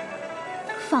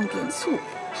放点醋，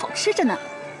好吃着呢。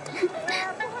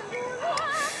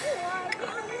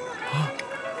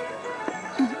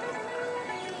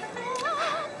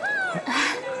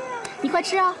你快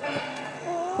吃啊！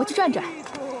我去转转，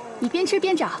你边吃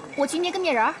边找，我去捏个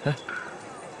面人儿。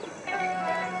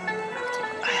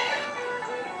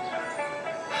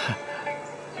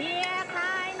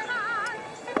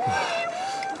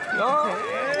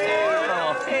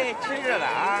着呢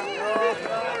啊！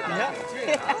你看，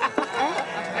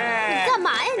你干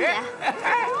嘛呀你？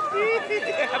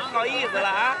不好意思了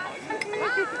啊！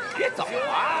别走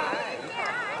啊！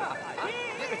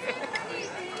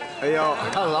哎呦，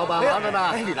老板忙着呢！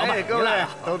哎，李老板，各位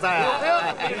都在啊！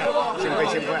幸亏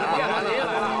幸亏啊！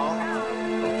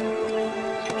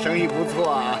生意不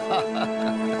错啊！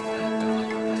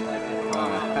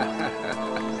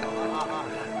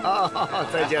啊，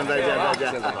再见！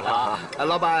辛苦了，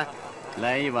老板，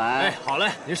来一碗。哎，好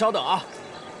嘞，您稍等啊。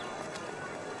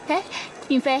哎，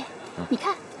云飞，你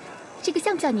看，这个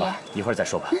像不像你？一会儿再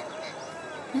说吧。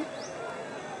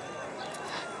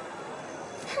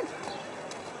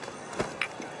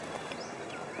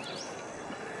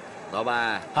老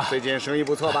板，最近生意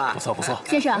不错吧？不错。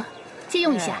先生，借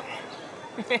用一下。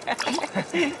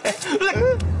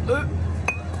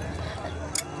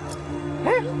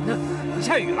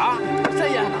下雨了，三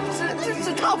爷，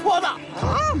是他泼的啊！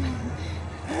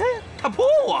他泼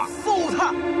我，揍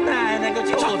他！奶奶个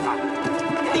舅他！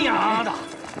娘的，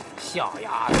小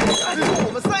丫头，揍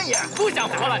我们三爷！不想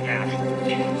活了你！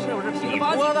是不是你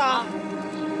泼的？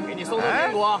给你送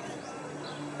苹果。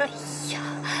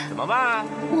怎么办？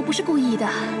我不是故意的。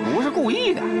不是故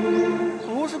意的，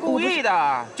不是故意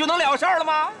的，就能了事儿了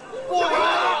吗？我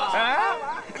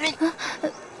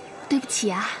对不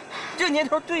起啊。这年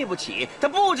头对不起，它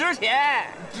不值钱。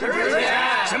值钱？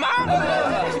什么？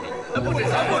不值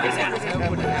钱！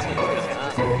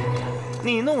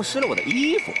你弄湿了我的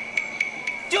衣服，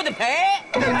就得赔。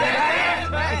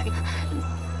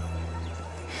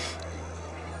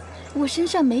我身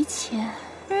上没钱。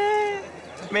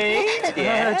没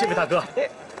钱。这位大哥，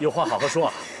有话好好说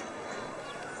啊。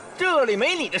这里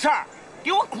没你的事儿，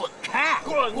给我滚开！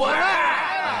滚！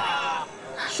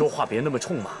说话别那么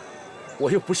冲嘛，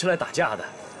我又不是来打架的。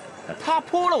他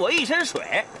泼了我一身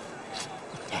水，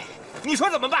你说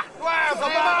怎么办？怎么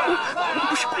办？我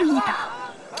不是故意的。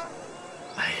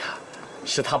哎呀，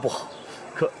是他不好，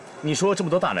可你说这么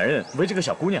多大男人围着个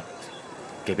小姑娘，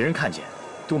给别人看见，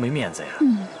多没面子呀。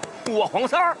我黄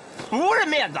三儿不认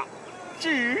面子，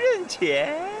只认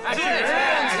钱。只认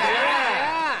钱。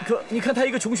可你看他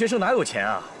一个穷学生哪有钱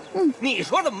啊？你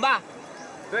说怎么办？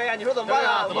对呀，你说怎么办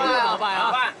啊？怎么办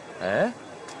呀？哎，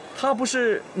他不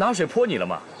是拿水泼你了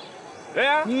吗？对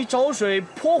呀，你找水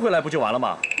泼回来不就完了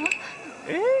吗？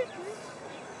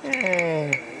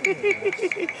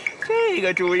这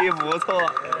个主意不错，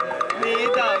你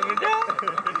等着。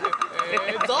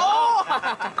走。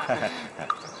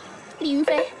李云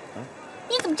飞，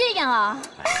你怎么这样啊？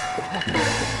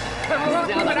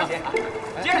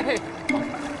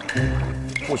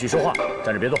不许说话，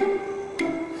站着别动。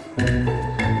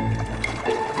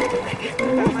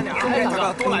大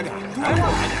哥，多来点，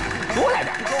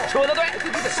说的对，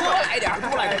多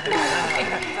来点。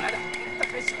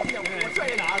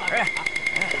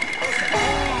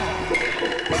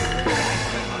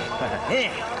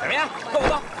怎么样？够不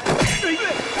够？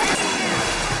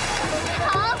好。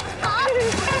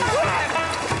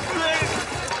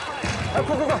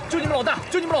快！救你们老大！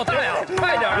救你们老大呀！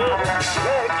快点啊！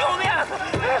救命！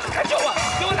救我！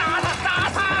给我打他！打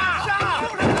他！上！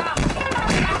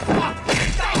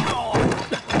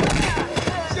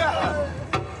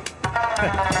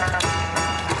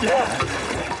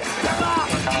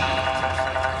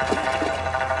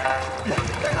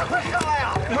快上来呀！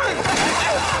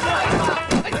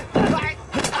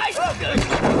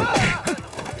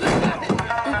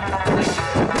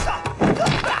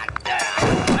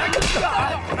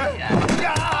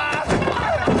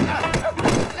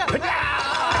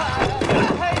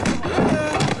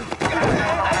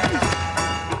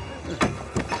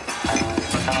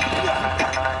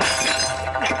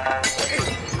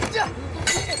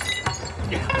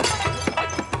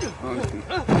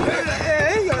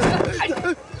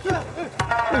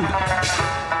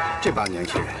这帮年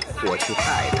轻人火气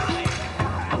太大。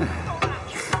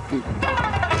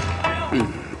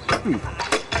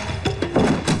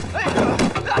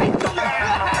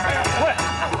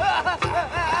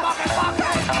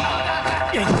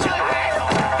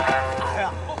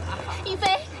云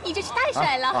飞，你真是太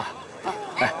帅了。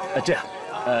这样，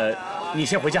你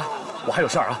先回家，我还有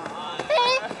事儿啊。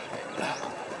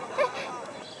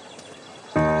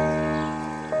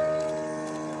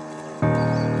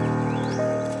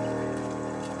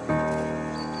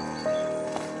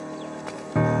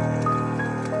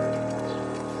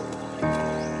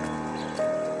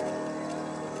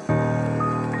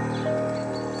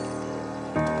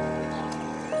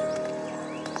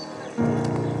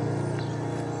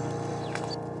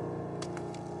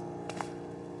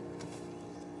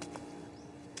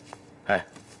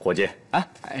伙计，哎，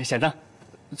先生，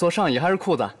做上衣还是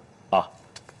裤子？啊，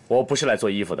我不是来做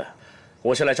衣服的，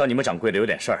我是来找你们掌柜的有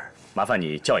点事儿，麻烦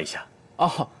你叫一下。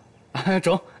哦，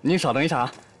中，您稍等一下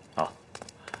啊。好。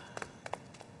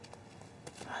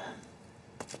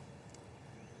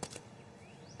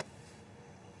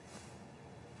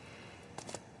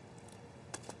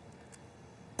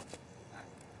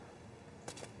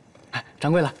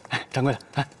掌柜的，掌柜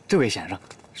的，这位先生，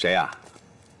谁呀？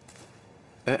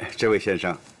这位先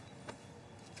生，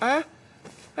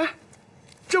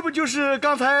这不就是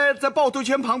刚才在趵突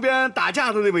泉旁边打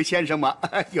架的那位先生吗？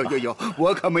有，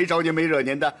我可没招您没惹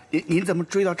您的。您怎么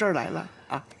追到这儿来了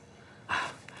啊？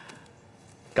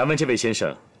敢问这位先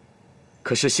生，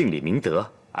可是姓李名德？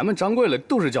俺们掌柜的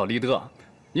都是叫李德。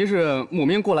您是慕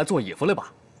名过来做衣服的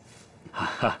吧？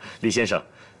李先生，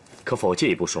可否借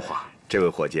一步说话？这位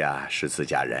伙计啊，是自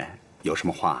家人，有什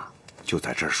么话就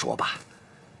在这儿说吧。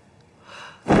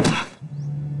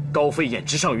高飞燕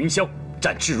直上云霄，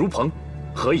展翅如鹏，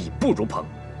何以不如鹏？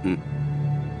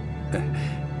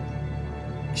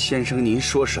先生，您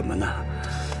说什么呢？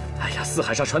哎呀，四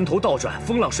海上船头倒转，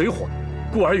风浪水火，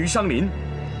故而鱼相邻。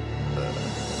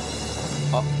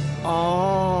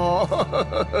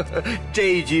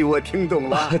这一句我听懂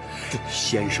了。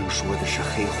先生说的是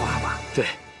黑话吧？对，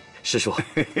师叔。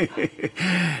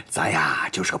咱呀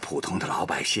就是个普通的老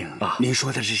百姓啊，您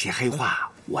说的这些黑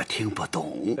话我听不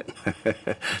懂。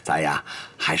咱呀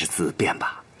还是自辩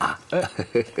吧。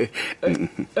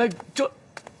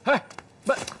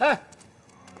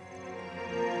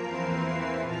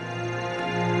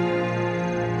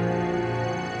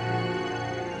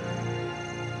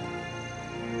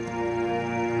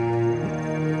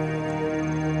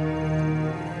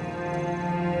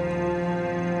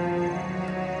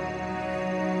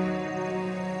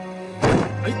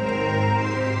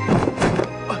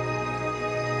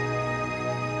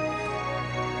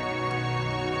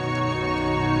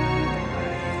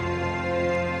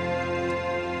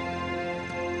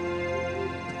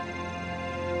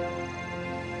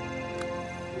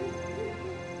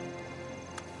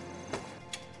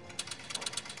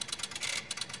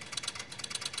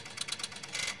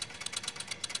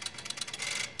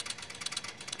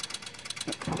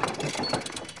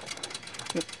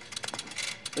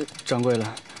掌柜的，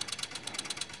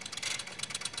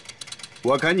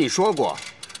我跟你说过，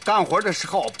干活的时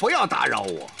候不要打扰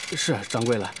我。是掌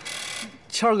柜的，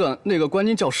谦儿哥那个管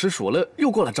您叫师叔了，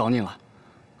又过来找您了。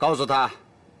告诉他，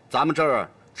咱们这儿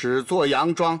只做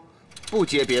洋装，不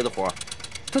接别的活。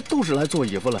他都是来做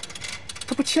衣服了，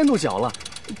他不钱都交了，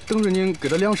等着您给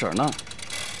他量身呢。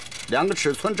量个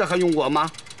尺寸，这还用我吗？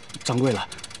掌柜的，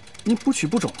您不屈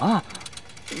不忠啊！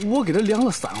我给他量了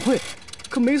3回。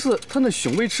可每次他那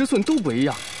胸围尺寸都不一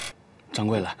样，掌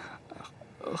柜的，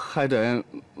还得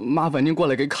麻烦您过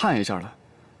来给看一下了。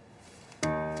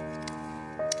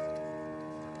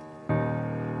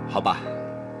好吧，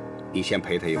你先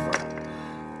陪他一会儿，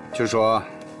就说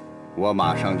我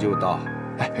马上就到。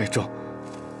中。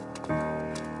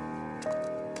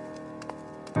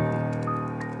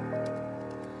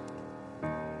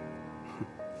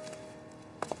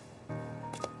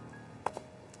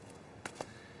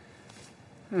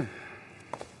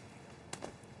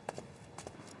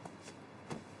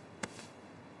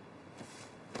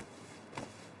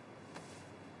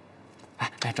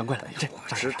掌柜的，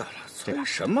我知道了，催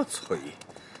什么催？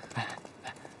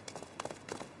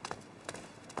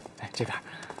这边。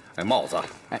帽子，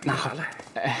拿好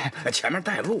来。前面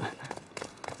带路。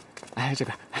这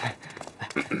边。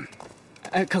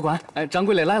客官，掌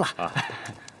柜的来了。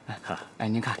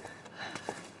您看。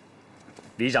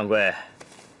李掌柜，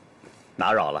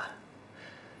打扰了。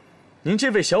您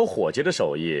这位小伙计的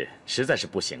手艺实在是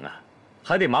不行啊，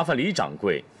还得麻烦李掌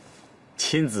柜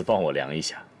亲自帮我量一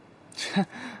下。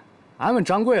俺们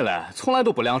掌柜的从来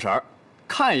都不量身儿，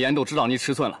看一眼都知道你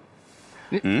尺寸了。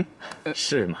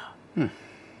是吗？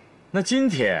那今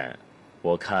天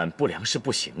我看不量是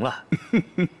不行了。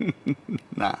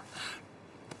那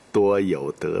多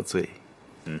有得罪。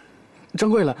掌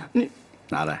柜的，你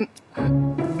拿来。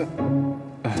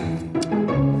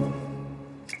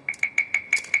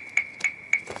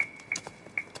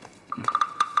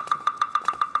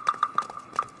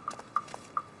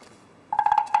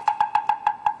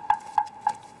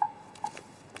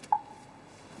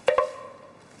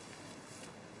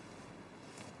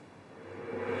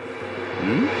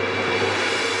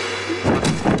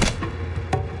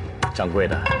掌柜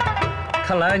的，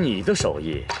看来你的手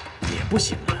艺也不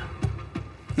行了。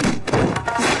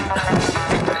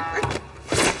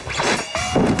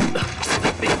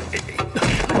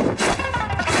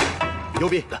牛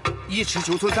逼，1尺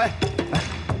9寸3。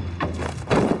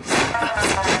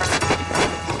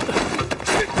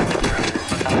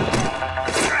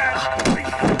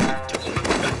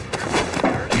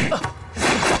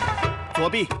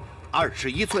臂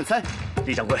21寸3。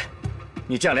李掌柜，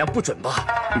你这样量不准吧？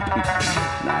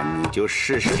那你就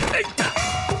试试。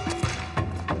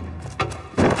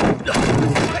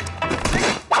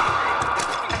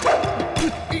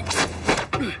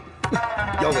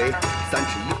腰围31。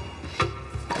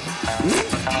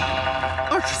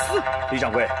24。李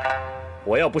掌柜，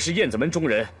我要不是燕子门中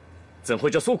人，怎会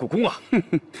这缩骨功啊？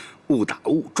误打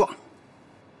误撞。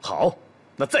好，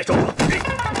那再撞吧。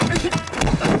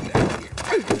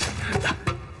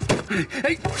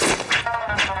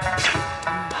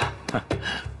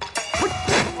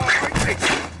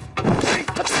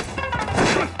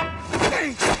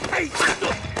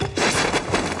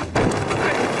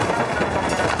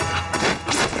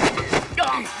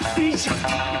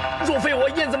若非我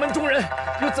燕子门中人，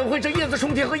又怎会这燕子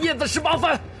冲天和燕子18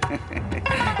番？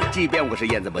即便我是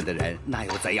燕子门的人，那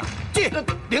又怎样？借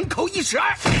2口112。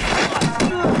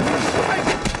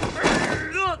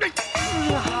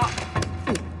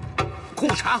裤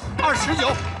长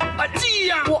29。记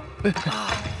呀！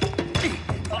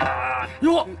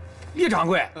哟，李掌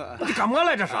柜，你干嘛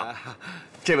来这是？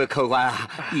这位客官啊，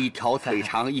一条腿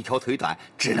长，一条腿短，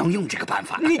只能用这个办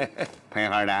法。你配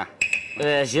合的。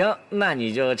行，那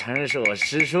你就承认是我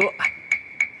师叔。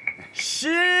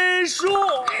师叔，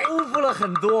服了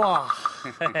很多。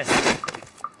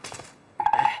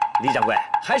李掌柜，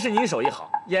还是您手艺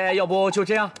好，要不就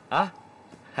这样啊？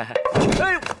哎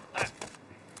呦！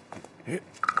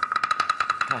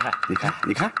你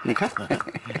看，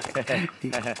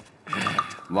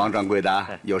王掌柜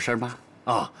的有事吗？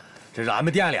啊，这是俺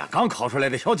们店里刚烤出来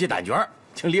的小鸡蛋卷，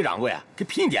请李掌柜给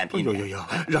品鉴品鉴。有，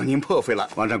让您破费了，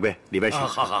王掌柜，里边请。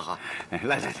好，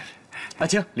来，啊，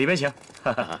请里边请。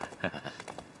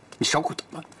你少给我等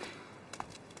了。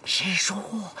师叔。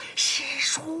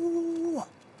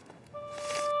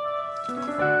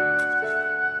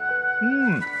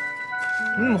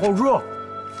好吃，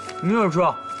你也吃。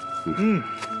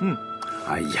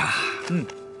哎呀，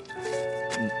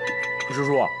师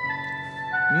叔，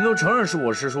您都承认是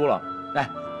我师叔了，来，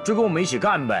就跟我们一起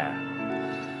干呗。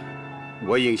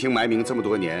我隐姓埋名这么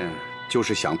多年，就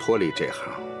是想脱离这行。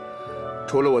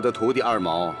除了我的徒弟2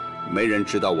毛，没人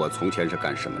知道我从前是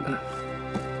干什么的。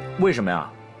为什么呀？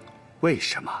为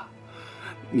什么？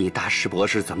你大师伯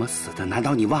是怎么死的？难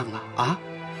道你忘了啊？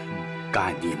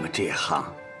干你们这行，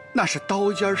那是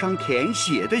刀尖上舔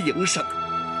血的营生，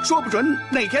说不准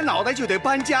哪天脑袋就得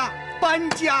搬家。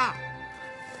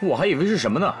我还以为是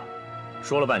什么呢，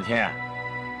说了半天，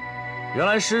原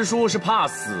来师叔是怕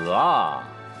死啊！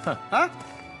哼啊！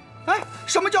哎，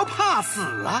什么叫怕死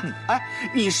啊？哎，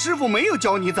你师傅没有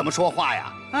教你怎么说话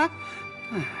呀？啊！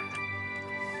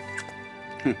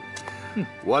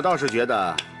我倒是觉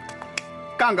得，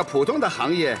干个普通的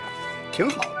行业，挺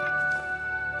好的。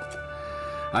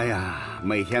哎呀，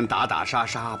每天打打杀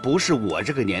杀，不是我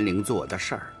这个年龄做的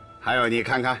事儿。还有你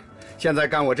看看，现在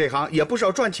干我这行也不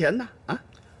少赚钱呢。啊，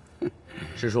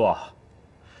师叔，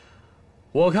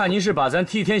我看您是把咱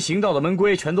替天行道的门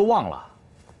规全都忘了。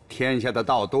天下的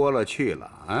道多了去了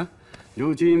啊！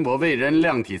如今我为人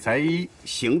量体裁衣，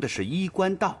行的是衣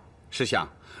冠道。试想，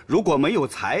如果没有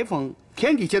裁缝，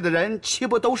天底下的人岂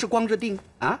不都是光着腚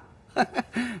啊？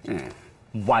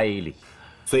歪理，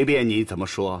随便你怎么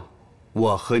说，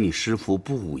我和你师父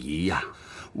不一样。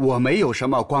我没有什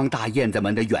么光大燕子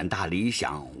门的远大理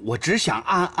想，我只想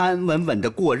安安稳稳的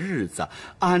过日子，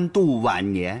安度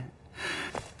晚年。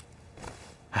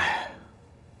哎，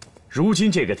如今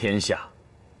这个天下，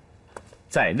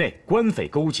在内官匪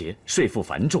勾结，税负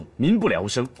繁重，民不聊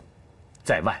生；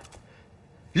在外，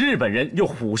日本人又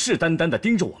虎视眈眈地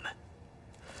盯着我们。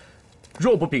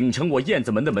若不秉承我燕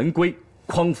子门的门规，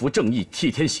匡扶正义，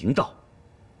替天行道，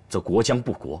则国将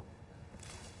不国。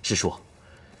师叔，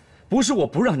不是我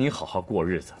不让您好好过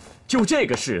日子，就这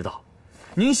个世道，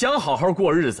您想好好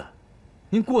过日子，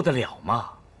您过得了吗？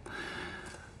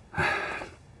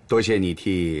多谢你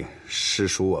替师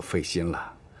叔我费心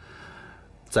了。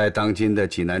在当今的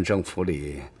济南政府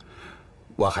里，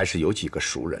我还是有几个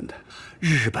熟人的。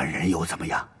日本人又怎么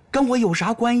样？跟我有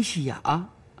啥关系呀？啊，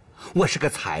我是个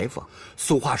裁缝。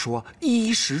俗话说，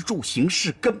衣食住行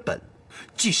是根本。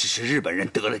即使是日本人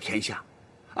得了天下，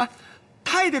啊，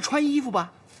他也得穿衣服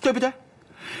吧，对不对？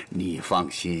你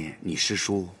放心，你师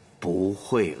叔不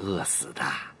会饿死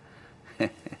的。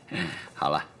好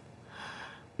了，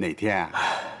哪天啊，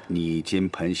你金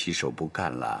盆洗手不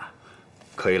干了，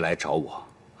可以来找我，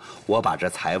我把这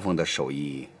裁缝的手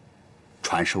艺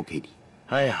传授给你。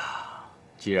哎呀，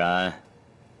既然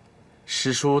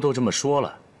师叔都这么说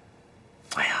了，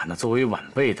哎呀，那作为晚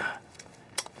辈的，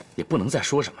也不能再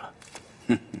说什么了。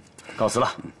告辞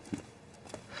了。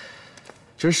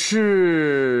这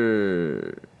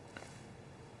是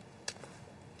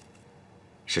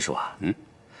师叔啊，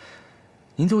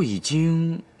您都已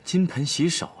经金盆洗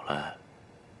手了，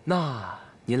那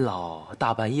您老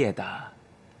大半夜的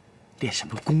练什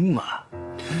么功啊？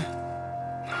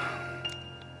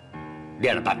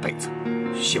练了半辈子，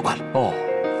习惯了。哦，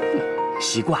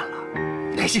习惯了。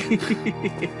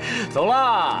走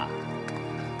啦。